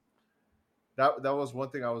high. That was one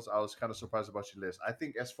thing I was kind of surprised about your list. I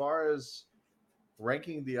think as far as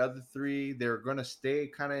ranking the other three, they're gonna stay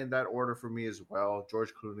kind of in that order for me as well.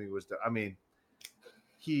 George Clooney was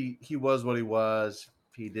he was what he was.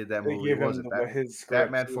 He did that movie. Was it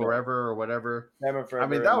Batman Forever or whatever? Batman Forever. I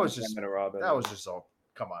mean, that was just all.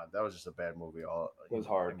 Come on, that was just a bad movie. It was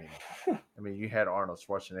hard. I mean, you had Arnold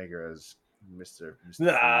Schwarzenegger as Mr.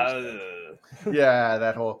 Yeah,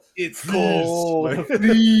 that whole it's cold.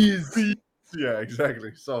 Please. Yeah,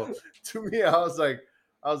 exactly. So to me, I was like,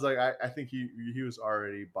 I think he was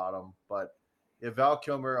already bottom, but yeah, Val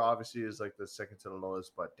Kilmer obviously is like the second to the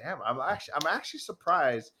lowest. But damn, I'm actually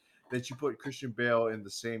surprised that you put Christian Bale in the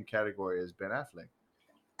same category as Ben Affleck.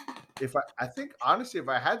 I think honestly, if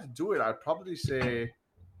I had to do it, I'd probably say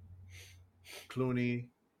Clooney,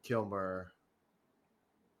 Kilmer,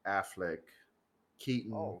 Affleck,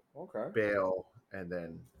 Keaton, Bale, and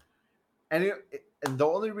the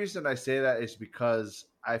only reason I say that is because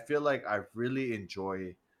I feel like I really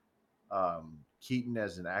enjoy Keaton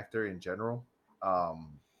as an actor in general,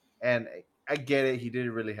 and I get it. He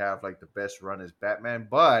didn't really have like the best run as Batman,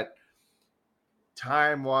 but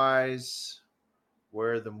time wise,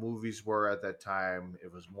 where the movies were at that time.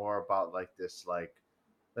 It was more about like this, like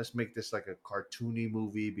let's make this like a cartoony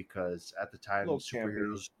movie because at the A time little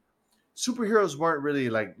campy. superheroes weren't really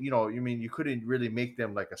like you couldn't really make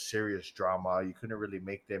them like a serious drama. You couldn't really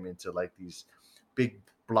make them into like these big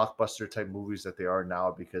blockbuster type movies that they are now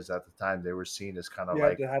because at the time they were seen as kind of You had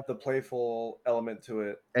like to have the playful element to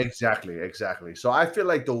it. exactly. So I feel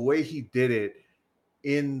like the way he did it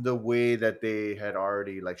in the way that they had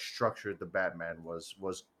already like structured the Batman was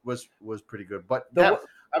pretty good. But The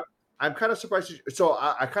I'm kind of surprised. So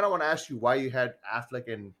I kind of want to ask you why you had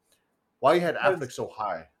why you had Affleck Because so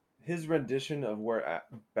high. his rendition of where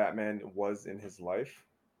Batman was in his life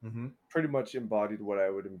Mm-hmm. pretty much embodied what I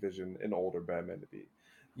would envision an older Batman to be.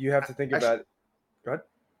 You have to think Actually, about. Go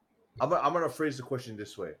ahead. I'm gonna phrase the question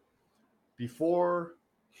this way: before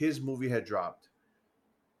his movie had dropped,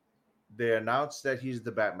 they announced that he's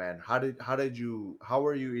the Batman. How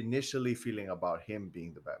were you initially feeling about him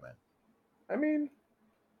being the Batman? I mean,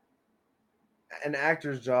 an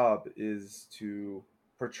actor's job is to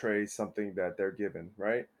portray something that they're given,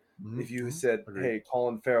 right? Mm-hmm. If you said, Agreed. "Hey,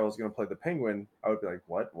 Colin Farrell is going to play the Penguin," I would be like,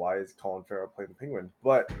 "What? Why is Colin Farrell playing the Penguin?"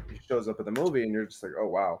 But he shows up in the movie, and you're just like, "Oh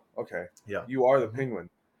wow, okay, Yeah. you are the Mm-hmm. Penguin."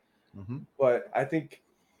 Mm-hmm. But I think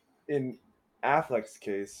in Affleck's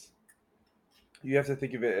case, you have to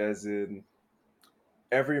think of it as in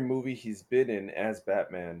every movie he's been in as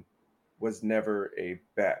Batman was never a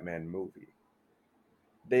Batman movie.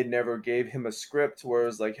 They never gave him a script where it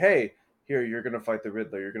was like, hey, here, you're going to fight the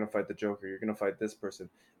Riddler, you're going to fight the Joker, you're going to fight this person.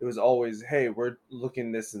 It was always, hey, we're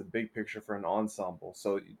looking this in the big picture for an ensemble.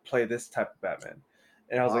 So you play this type of Batman.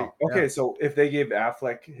 And I was like, Wow. okay, Yeah. so if they gave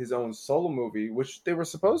Affleck his own solo movie, which they were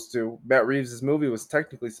supposed to, Matt Reeves' movie was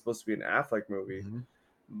technically supposed to be an Affleck movie, Mm-hmm.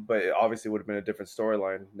 but it obviously would have been a different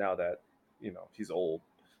storyline now that, he's old.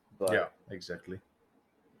 But Yeah. Exactly.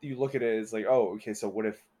 you look at it as like, oh, okay, so what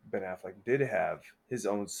if Ben Affleck did have his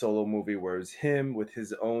own solo movie where it's him with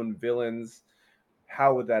his own villains?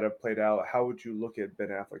 How would that have played out? How would you look at Ben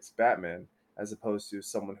Affleck's Batman as opposed to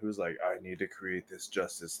someone who's like, I need to create this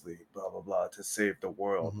Justice League, blah blah blah, to save the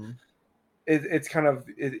world? Mm-hmm. It's kind of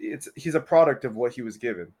it's he's a product of what he was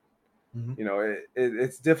given. Mm-hmm.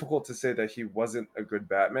 It's difficult to say that he wasn't a good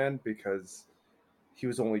Batman because he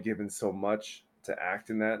was only given so much to act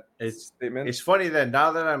in that statement. It's funny that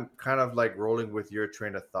now that I'm kind of like rolling with your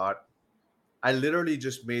train of thought, I literally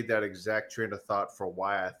just made that exact train of thought for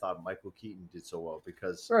why I thought Michael Keaton did so well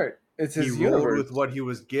because Right. It's he his rolled universe. with what he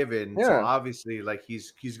was given. So Yeah. obviously, like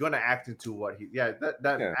he's going to act into what he. Yeah, that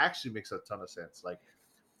Yeah. actually makes a ton of sense. Like,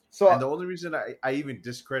 So and the only reason I even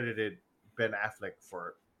discredited Ben Affleck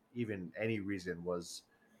for even any reason was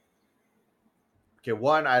okay.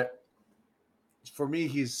 One, for me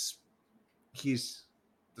he's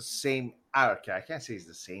the same. Okay, I can't say he's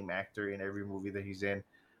the same actor in every movie that he's in,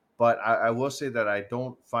 but I will say that I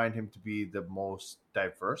don't find him to be the most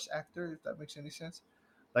diverse actor, if that makes any sense.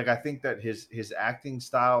 Like I think that his acting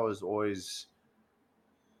style is always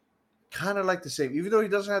kind of like the same, even though he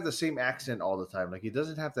doesn't have the same accent all the time. Like he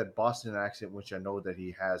doesn't have that Boston accent, which I know that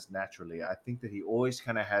he has naturally. I think that he always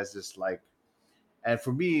kind of has this like. And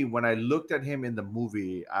for me, when I looked at him in the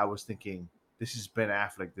movie, I was thinking, this is Ben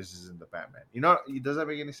Affleck. This isn't the Batman. Does that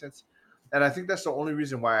make any sense? And I think that's the only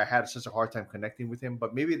reason why I had such a hard time connecting with him.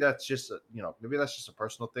 But maybe that's just maybe that's just a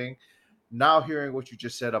personal thing. Now hearing what you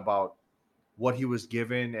just said about what he was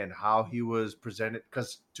given and how he was presented,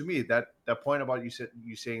 because to me that point about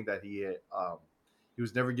you saying that he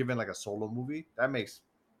was never given like a solo movie,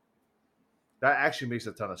 that actually makes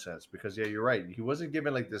a ton of sense because yeah, you're right. He wasn't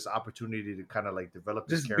given like this opportunity to kind of like develop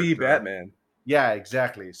his just character. be Batman. Yeah,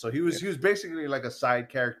 exactly. So he was basically like a side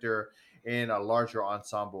character in a larger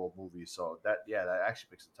ensemble movie. So that actually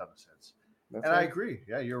makes a ton of sense. That's And right. I agree.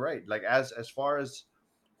 Yeah, you're right. Like as far as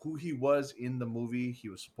who he was in the movie, he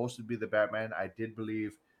was supposed to be the Batman. I did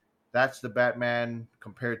believe that's the Batman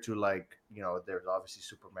compared to like, there's obviously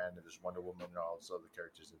Superman and there's Wonder Woman and all those other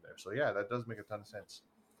characters in there. So yeah, that does make a ton of sense.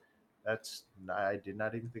 I did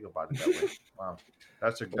not even think about it that way. Wow.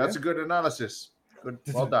 That's a good analysis. Good.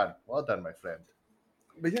 Well done. Well done, my friend.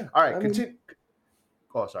 But yeah. All right, continue.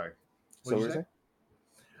 Oh, sorry. What So did you say? say?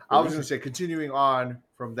 I was going to say, continuing on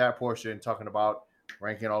from that portion, talking about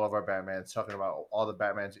ranking all of our Batmans, talking about all the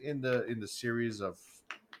Batmans in the series of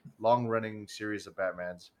long-running series of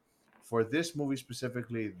Batmans. For this movie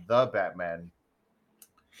specifically, the Batman,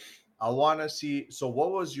 I want to see. So,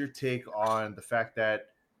 what was your take on the fact that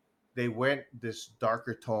they went this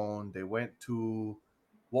darker tone? They went to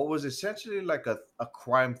what was essentially like a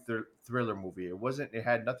crime thriller movie. It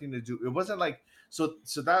had nothing to do. It wasn't like so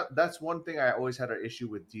that's one thing I always had an issue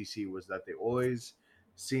with DC was that they always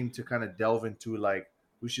seem to kind of delve into like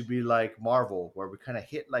we should be like Marvel, where we kind of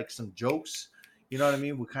hit like some jokes. You know what I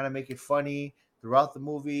mean? We kind of make it funny throughout the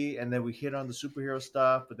movie, and then we hit on the superhero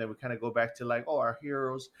stuff, but then we kind of go back to like, oh, our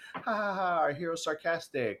heroes, ha ha ha, our heroes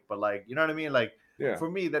sarcastic, but like, you know what I mean? Like, Yeah. for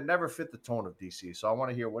me, that never fit the tone of DC. So I want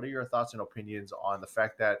to hear what are your thoughts and opinions on the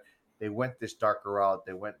fact that they went this darker route,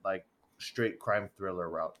 they went like straight crime thriller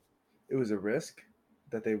route. It was a risk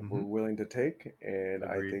that they were Mhm. willing to take, and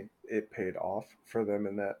I Agreed. think it paid off for them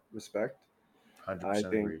in that respect. 100% I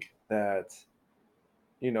think agreed. that,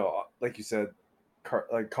 like you said,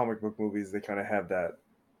 like comic book movies, they kind of have that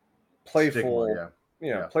playful, Stigma,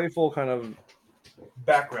 yeah. playful kind of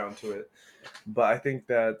background to it. But I think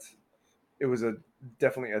that it was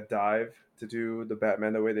definitely a dive to do the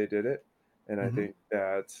Batman the way they did it, and I Mhm. think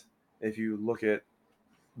that if you look at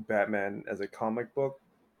Batman as a comic book,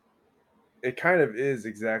 it kind of is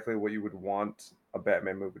exactly what you would want a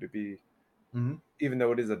Batman movie to be, Mhm. even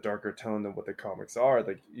though it is a darker tone than what the comics are.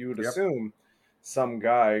 Like you would Yep. assume some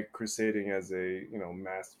guy crusading as a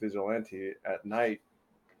masked vigilante at night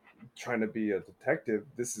trying to be a detective,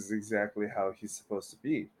 this is exactly how he's supposed to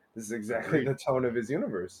be. This is exactly Agreed. the tone of his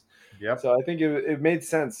universe. Yep. So I think it made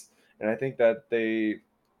sense, and I think that they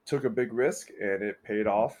took a big risk and it paid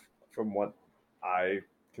off from what I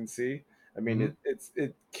can see. I mean, Mhm.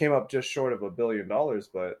 it came up just short of $1 billion,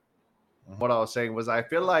 but What I was saying was I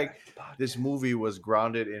feel like this movie was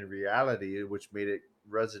grounded in reality, which made it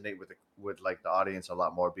resonate with like the audience a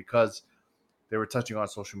lot more because they were touching on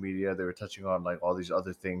social media, they were touching on like all these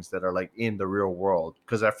other things that are like in the real world.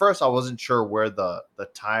 Because at first I wasn't sure where the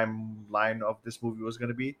timeline of this movie was going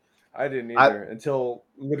to be. I didn't either until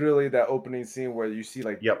literally that opening scene where you see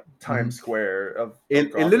like Yep. Times Square of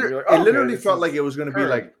It Gotham. You're like, it okay, literally this felt is like it was going to be current.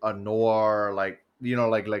 like a noir, like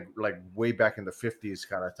like way back in the 50s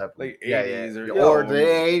kind of type of Like yeah 80s or the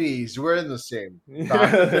 80s. We're in the same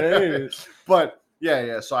time. Yeah. But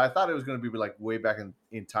yeah. So I thought it was going to be like way back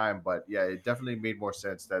in time, but yeah, it definitely made more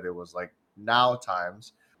sense that it was like now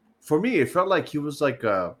times. For me, it felt like he was like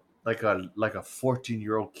a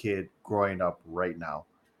 14-year-old kid growing up right now.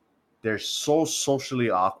 They're so socially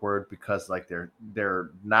awkward because like they're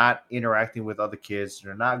not interacting with other kids.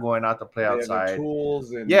 They're not going out to play They have their outside.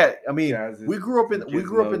 tools and Yeah, I mean, gadgets we grew up in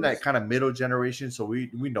and that gizmos. kind of middle generation, so we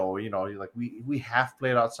know, like we half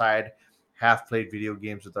played outside, half played video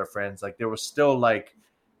games with our friends. Like there was still like,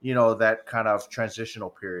 that kind of transitional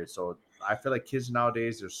period. So I feel like kids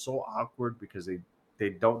nowadays are so awkward because they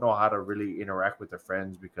don't know how to really interact with their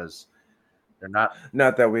friends because they're not.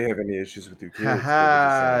 Not that we have any issues with your kids, but we're just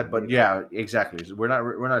Haha, saying, but yeah, exactly. So we're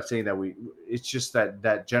not saying that we. It's just that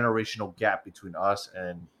generational gap between us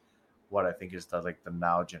and what I think is the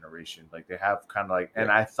now generation. Like they have kind of like, and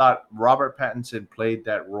Yeah. I thought Robert Pattinson played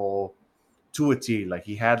that role to a T. Like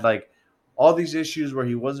he had like all these issues where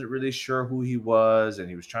he wasn't really sure who he was, and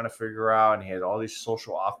he was trying to figure out, and he had all these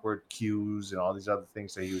social awkward cues and all these other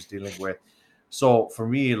things that he was dealing with. So for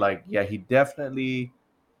me, like, yeah, he definitely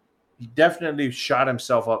shot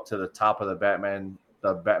himself up to the top of the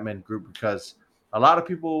Batman group because a lot of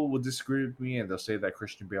people will disagree with me and they'll say that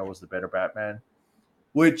Christian Bale was the better Batman,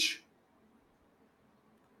 which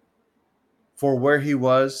for where he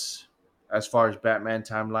was as far as Batman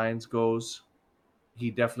timelines goes, he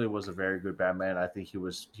definitely was a very good Batman. I think he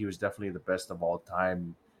was definitely the best of all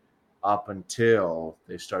time up until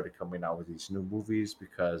they started coming out with these new movies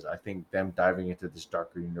because I think them diving into this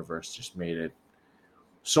darker universe just made it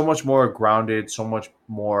so much more grounded, so much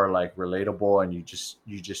more like relatable, and you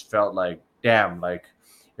just felt like, damn, like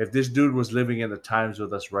if this dude was living in the times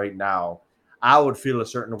with us right now, I would feel a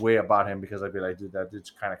certain way about him because I'd be like, dude, that dude's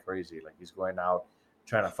kind of crazy. Like he's going out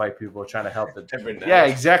trying to fight people, trying to help the Every night. yeah,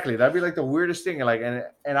 exactly. That'd be like the weirdest thing. Like,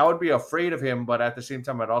 and I would be afraid of him, but at the same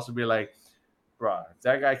time, I'd also be like, bro, if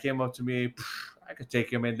that guy came up to me, I could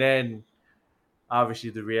take him, and then obviously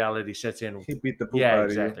the reality sets in. He beat the poop Yeah, out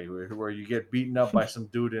exactly. Where you get beaten up by some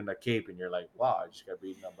dude in a cape, and you're like, "Wow, I just got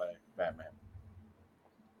beaten up by Batman." of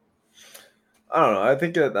you. I don't know. I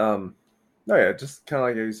think that no, yeah, just kind of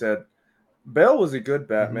like you said, Bale was a good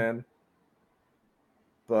Batman,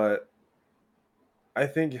 but I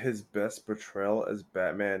think his best portrayal as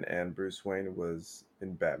Batman and Bruce Wayne was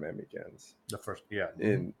in Batman Begins. The first, yeah,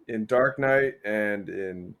 In Dark Knight and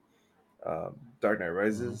in Dark Knight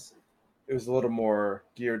Rises, it was a little more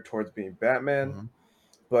geared towards being Batman.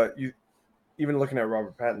 But you, even looking at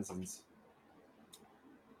Robert Pattinson's,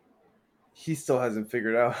 he still hasn't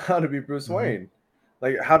figured out how to be Bruce Wayne,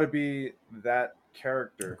 like how to be that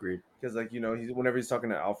character. Agreed. Because he's whenever he's talking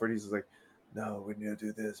to Alfred, he's just like, "No, we need to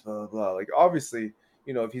do this, blah blah blah." Like obviously,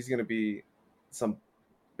 if he's gonna be some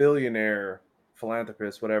billionaire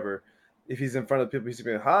philanthropist, whatever, if he's in front of people, he's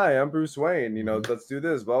being, "Hi, I'm Bruce Wayne. You know, let's do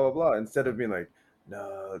this." Blah blah blah. Instead of being like,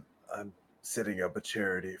 "No, I'm setting up a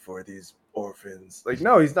charity for these orphans." Like,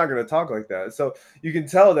 no, he's not going to talk like that. So you can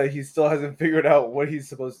tell that he still hasn't figured out what he's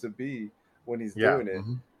supposed to be when he's doing it,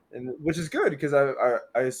 and which is good because I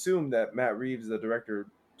assume that Matt Reeves, the director,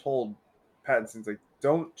 told Pattinson, like,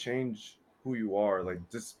 don't change who you are, like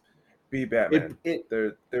just be Batman.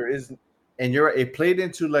 There is. And you're right, it played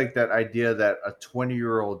into like that idea that a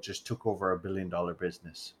 20-year-old just took over $1 billion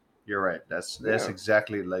business. You're right. That's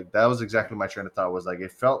exactly like that was exactly my train of thought. Was like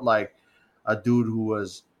it felt like a dude who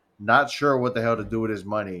was not sure what the hell to do with his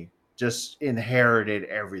money just inherited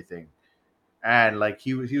everything, and like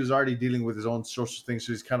he was already dealing with his own social things.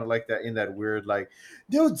 So he's kind of like that in that weird like,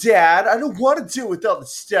 no, Dad, I don't want to deal with all the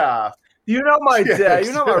stuff. You know my dad.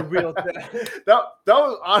 You know my real dad. that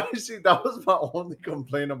was honestly that was my only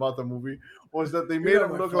complaint about the movie was that they made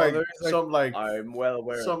him look like some like I'm well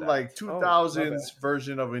aware some of that. like 2000s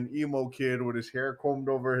version of an emo kid with his hair combed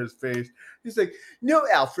over his face. He's like, "No,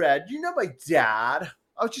 Alfred, you know my dad."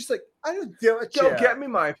 I was just like, "I don't do it. Go get me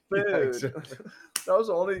my food." Yeah, exactly. That was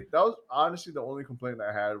honestly the only complaint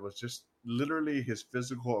I had was just literally his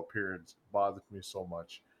physical appearance bothered me so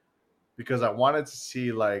much because I wanted to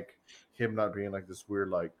see like him not being like this weird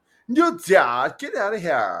like, "No, Dad, get out of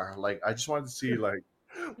here." Like I just wanted to see like,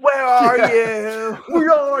 where are you?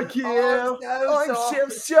 Where are you? I'm so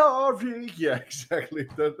sorry. Yeah, exactly.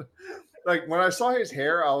 Like when I saw his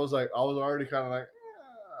hair, I was already kind of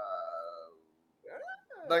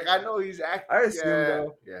like I know he's acting. I assume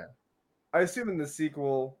though. Yeah. I assume in the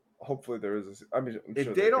sequel, hopefully there is. I'm if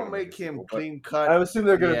sure they don't make him clean cut, I assume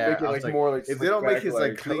they're gonna make it like more like. If they don't make his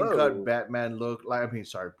like clean hello. cut Batman look, like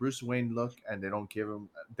Bruce Wayne look, and they don't give him,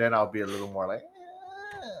 then I'll be a little more like,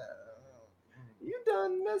 you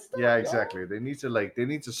done messed up. Yeah, exactly. They need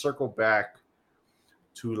to circle back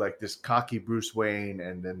to like this cocky Bruce Wayne,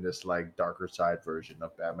 and then this like darker side version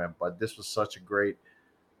of Batman. But this was such a great.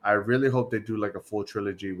 I really hope they do like a full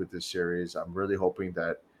trilogy with this series. I'm really hoping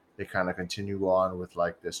that they kind of continue on with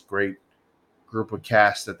like this great group of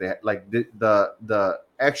cast that they like the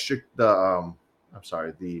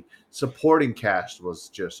supporting cast was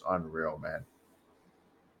just unreal, man.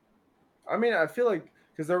 I mean, I feel like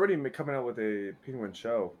because they're already coming out with a Penguin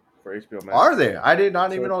show for HBO Max. Are they? I did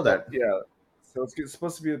not even know that. Yeah, so it's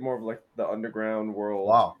supposed to be more of like the underground world.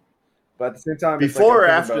 Wow. But at the same time, before or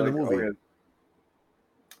after the movie?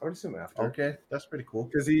 I would assume after. Okay, that's pretty cool.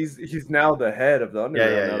 Because he's now the head of the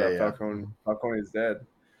underground now that Falcone is dead.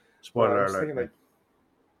 Spoiler alert.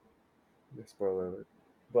 Spoiler alert.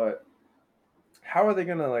 But how are they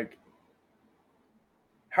gonna like?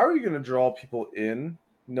 How are you gonna draw people in,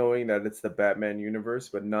 knowing that it's the Batman universe,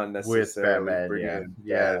 but not necessarily with Batman?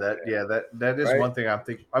 That is right? one thing I'm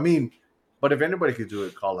thinking. I mean, but if anybody could do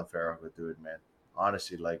it, Colin Farrell could do it, man.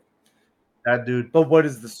 Honestly, like. That dude. But what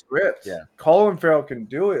is the script? Yeah, Colin Farrell can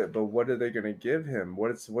do it, but what are they going to give him?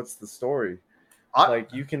 What's the story?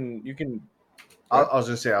 You can. I was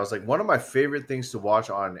gonna say, I was like, one of my favorite things to watch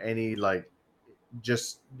on any like,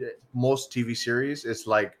 just most TV series is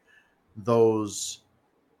like those.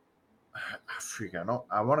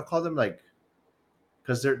 I want to call them like,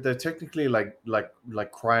 because they're technically like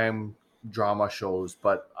crime drama shows,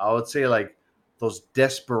 but I would say like those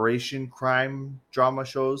desperation crime drama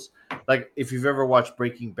shows. Like if you've ever watched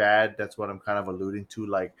Breaking Bad, that's what I'm kind of alluding to.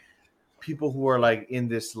 Like people who are like in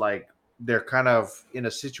this, like they're kind of in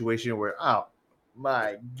a situation where, oh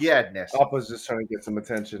my goodness, Appa's just trying to get some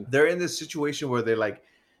attention. They're in this situation where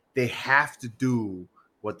they have to do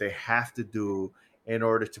what they have to do in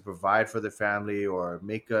order to provide for their family or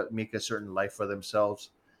make a certain life for themselves.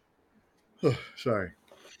 Sorry.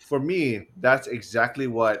 For me, that's exactly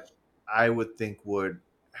what I would think would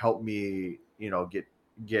help me,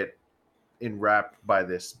 get enwrapped by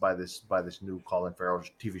this new Colin Farrell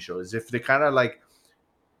TV show. Is if they kind of like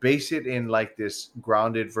base it in like this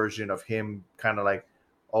grounded version of him, kind of like,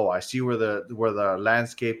 oh, I see where the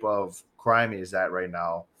landscape of crime is at right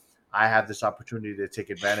now. I have this opportunity to take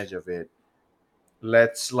advantage of it.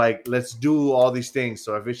 Let's do all these things.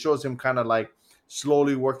 So if it shows him kind of like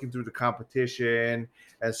slowly working through the competition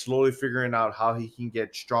and slowly figuring out how he can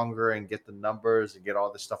get stronger and get the numbers and get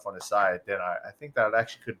all this stuff on his side, then I think that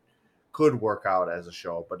actually could work out as a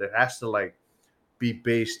show. But it has to like be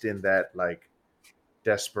based in that like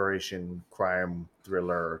desperation crime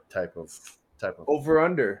thriller type of over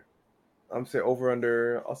under. I'm saying over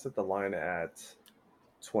under. I'll set the line at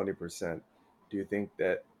 20%. Do you think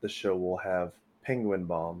that the show will have penguin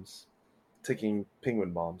bombs, ticking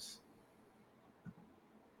penguin bombs?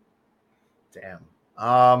 Damn.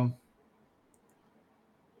 I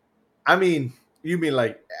mean, You mean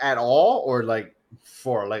like at all, or like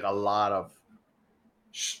for like a lot of?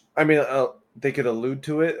 I mean, they could allude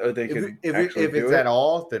to it, or they could actually If do it's it. at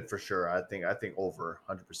all, then for sure, I think over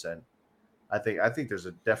 100%. I think there's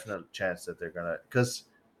a definite chance that they're gonna, because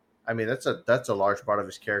I mean that's a large part of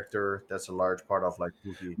his character. That's a large part of like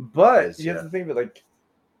who he But is. you have to think that like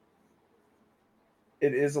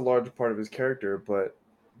it is a large part of his character, but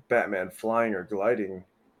Batman flying or gliding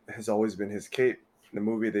has always been his cape. In the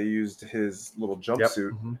movie, they used his little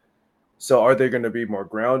jumpsuit. Mhm. So are they going to be more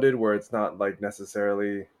grounded, where it's not like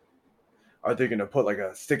necessarily? Are they going to put like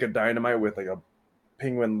a stick of dynamite with like a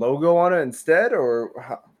penguin logo on it instead, or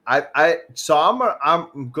how?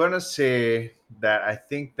 I'm gonna say that I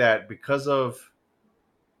think that because of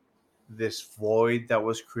this void that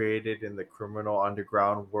was created in the criminal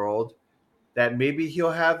underground world, that maybe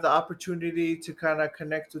he'll have the opportunity to kind of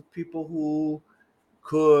connect with people who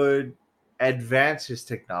could advance his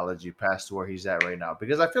technology past where he's at right now.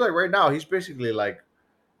 Because I feel like right now he's basically like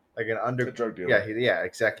an A drug dealer. yeah,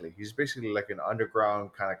 exactly. He's basically like an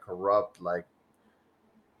underground kind of corrupt like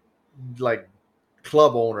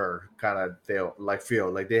club owner kind of feel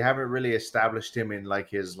like they haven't really established him in like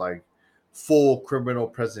his like full criminal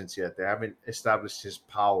presence yet. They haven't established his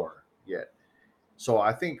power yet. So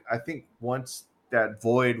I think once that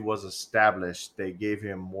void was established, they gave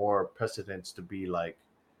him more precedence to be like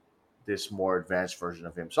this more advanced version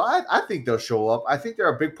of him. So I think they'll show up. I think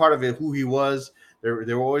they're a big part of it. Who he was, they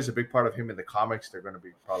were always a big part of him in the comics. They're going to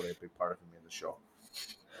be probably a big part of him in the show.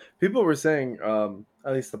 People were saying,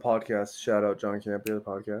 at least the podcast. Shout out John Campia, the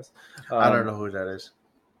podcast. I don't know who that is.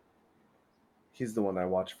 He's the one I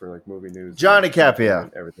watch for like movie news. Johnny and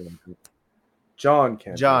Capia. everything. John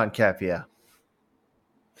Campia. John Capia.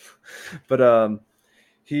 But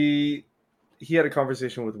he had a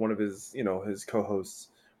conversation with one of his his co-hosts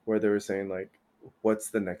where they were saying like,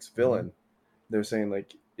 what's the next villain? They're saying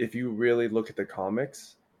like, if you really look at the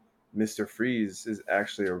comics, Mr. Freeze is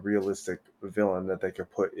actually a realistic villain that they could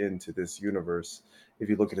put into this universe. If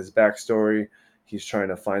you look at his backstory, he's trying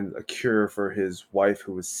to find a cure for his wife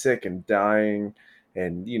who was sick and dying,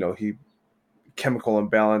 and he chemical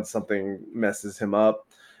imbalance, something messes him up.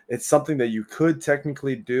 It's something that you could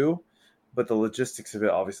technically do, but the logistics of it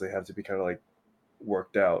obviously have to be kind of like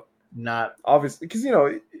worked out. Not obviously, because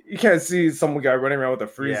you can't see some guy running around with a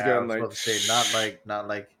freeze gun. I was about to say not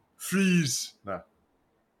like freeze. No.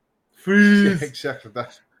 Freeze. Yeah, exactly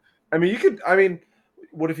that. I mean, you could. I mean,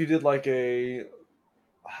 what if you did like a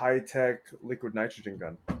high-tech liquid nitrogen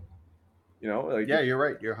gun? Like Yeah, you're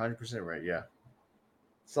right. You're 100% right. Yeah.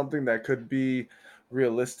 something that could be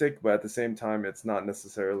realistic, but at the same time, it's not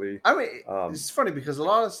necessarily. I mean, it's funny because a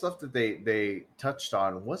lot of stuff that they touched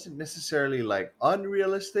on wasn't necessarily like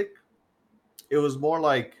unrealistic. It was more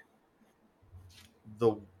like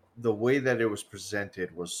the way that it was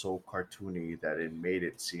presented was so cartoony that it made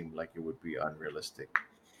it seem like it would be unrealistic.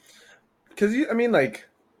 Because you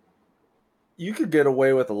could get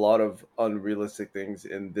away with a lot of unrealistic things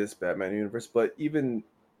in this Batman universe, but even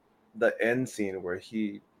the end scene where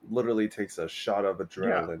he literally takes a shot of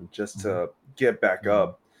adrenaline just to get back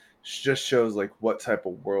up just shows like what type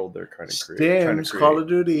of world they're trying to create. Call of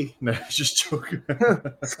Duty. No, just joking.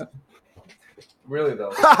 Really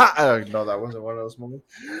though. No, that wasn't one of those moments.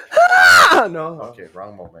 No. Okay,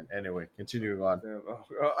 wrong moment. Anyway, continuing on.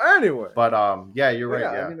 Anyway. But yeah, you're right.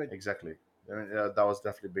 Yeah, Yeah, I mean, exactly. I mean, that was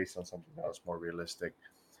definitely based on something that was more realistic.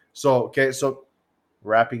 So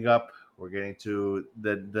wrapping up, we're getting to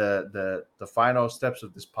the final steps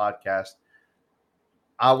of this podcast.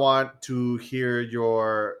 I want to hear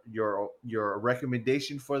your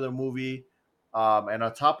recommendation for the movie, and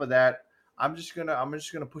on top of that, I'm just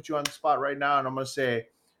gonna put you on the spot right now, and I'm gonna say,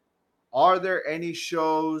 are there any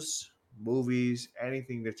shows, movies,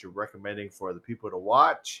 anything that you're recommending for the people to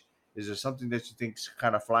watch? Is there something that you think's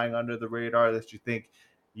kind of flying under the radar that you think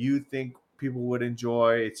people would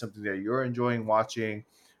enjoy? It's something that you're enjoying watching.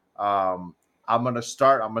 I'm gonna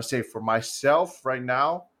start. I'm gonna say for myself right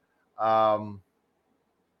now.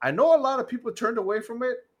 I know a lot of people turned away from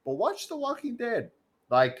it, but watch The Walking Dead.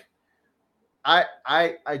 Like,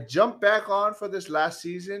 I jumped back on for this last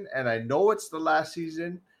season, and I know it's the last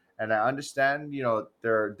season, and I understand,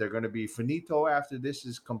 they're going to be finito after this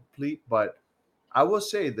is complete, but I will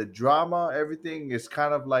say the drama, everything is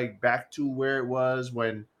kind of like back to where it was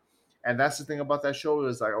when, and that's the thing about that show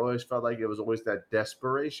is I always felt like it was always that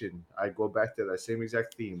desperation. I go back to that same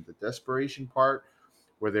exact theme, the desperation part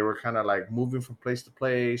where they were kind of like moving from place to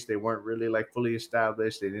place. They weren't really like fully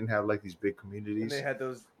established. They didn't have like these big communities. And they had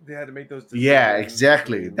to make those decisions. Yeah,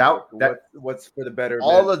 exactly. What's for the better.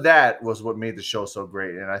 All of that was what made the show so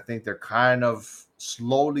great. And I think they're kind of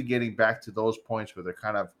slowly getting back to those points where they're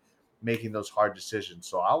kind of making those hard decisions.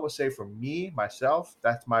 So I would say for me, myself,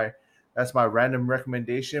 that's my random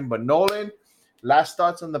recommendation. But Nolan, last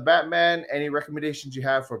thoughts on the Batman? Any recommendations you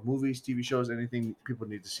have for movies, TV shows, anything people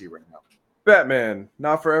need to see right now? Batman,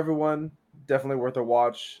 not for everyone. Definitely worth a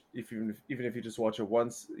watch. Even if you just watch it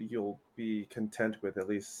once, you'll be content with at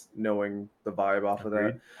least knowing the vibe off of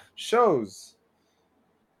that. Shows.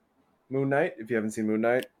 Moon Knight. If you haven't seen Moon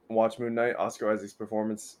Knight, watch Moon Knight. Oscar Isaac's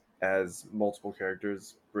performance as multiple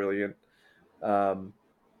characters, brilliant.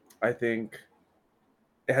 I think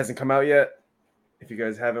it hasn't come out yet. If you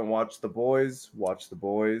guys haven't watched The Boys, watch The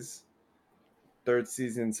Boys. Third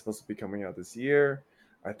season is supposed to be coming out this year.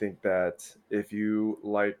 I think that if you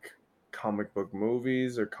like comic book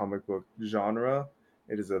movies or comic book genre,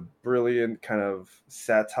 it is a brilliant kind of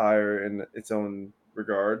satire in its own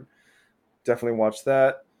regard. Definitely watch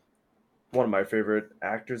that. One of my favorite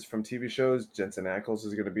actors from TV shows, Jensen Ackles,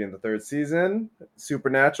 is going to be in the third season.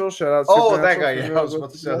 Supernatural. Shout out Supernatural. Oh, that guy. Yeah, I was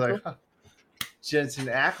about to say like Jensen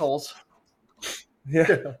Ackles.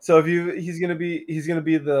 Yeah. So if he's gonna be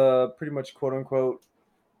the pretty much quote unquote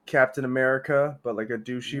Captain America, but like a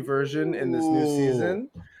douchey version in this new season.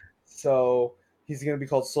 So he's gonna be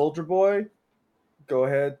called Soldier Boy. Go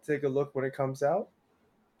ahead, take a look when it comes out.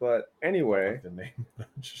 But anyway, the name.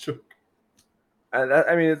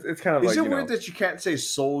 I mean, it's kind of. Is it weird that you can't say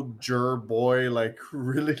Soldier Boy? Like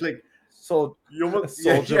really, like Soldier Boy. I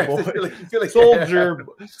feel like Soldier.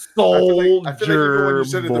 I feel like even when you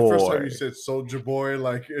said it the first time you said Soldier Boy,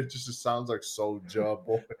 like it just sounds like Soldier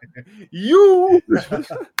Boy. You.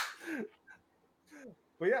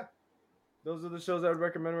 But yeah, those are the shows I would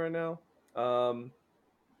recommend right now.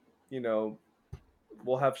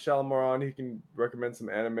 We'll have Shalimar on. He can recommend some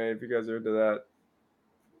anime if you guys are into that.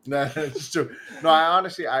 No, it's true. No, I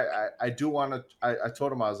honestly, I do want to. I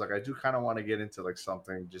told him I was like, I do kind of want to get into like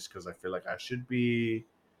something just because I feel like I should be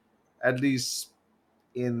at least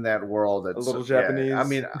in that world. That's a little Japanese. I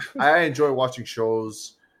mean, I enjoy watching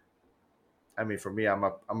shows. I mean, for me, I'm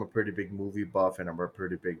a pretty big movie buff and I'm a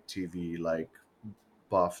pretty big TV like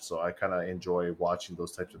buff, so I kind of enjoy watching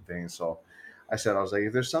those types of things. So I was like,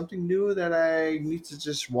 if there's something new that I need to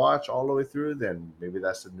just watch all the way through, then maybe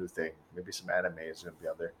that's the new thing. Maybe some anime is going to be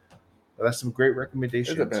out there. But that's some great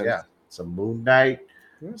recommendations. Yeah, some Moon Knight,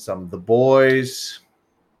 some The Boys.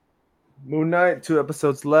 Moon Knight, 2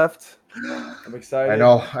 episodes left. I'm excited. I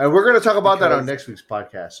know, and we're going to talk about that on next week's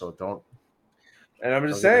podcast. So don't. And I'm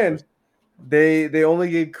just saying, they only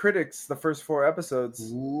gave critics the first 4 episodes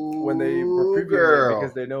when they were previewing it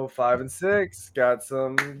because they know 5 and 6 got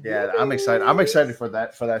some. Yeah, I'm excited. I'm excited for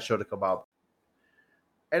that show to come out.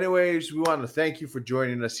 Anyways, we want to thank you for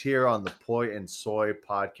joining us here on the Poi and Soy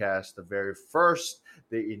podcast,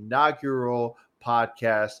 the inaugural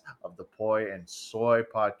podcast of the Poi and Soy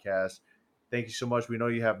podcast. Thank you so much. We know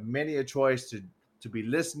you have many a choice to be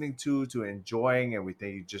listening to enjoying, and we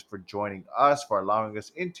thank you just for joining us, for allowing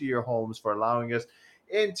us into your homes, for allowing us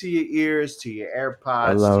into your ears, to your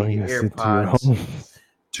AirPods, allowing to your us AirPods, into your homes.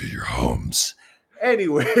 To your homes.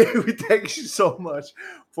 Anyway, we thank you so much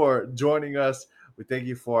for joining us. We thank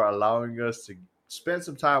you for allowing us to spend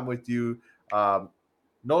some time with you.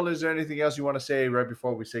 Nolan, is there anything else you want to say right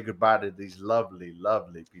before we say goodbye to these lovely,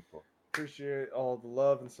 lovely people? Appreciate all the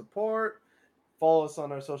love and support. Follow us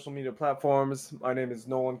on our social media platforms. My name is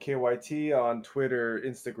Nolan KYT on Twitter,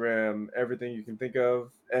 Instagram, everything you can think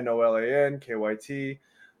of. NOLAN KYT.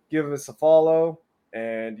 Give us a follow,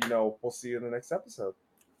 and we'll see you in the next episode.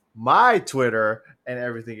 My Twitter and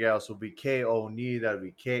everything else will be KONEE. That would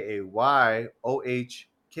be KAYOHKNEE.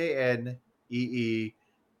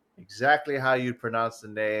 Exactly how you pronounce the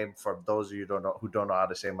name. For those of you who don't know how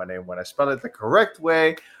to say my name when I spell it the correct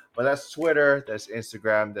way. But that's Twitter, that's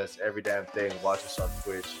Instagram, that's every damn thing. Watch us on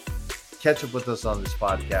Twitch. Catch up with us on this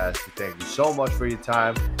podcast. We thank you so much for your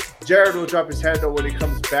time. Jared will drop his handle when he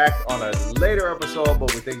comes back on a later episode,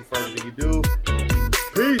 but we thank you for everything you do.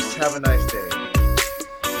 Peace. Have a nice day.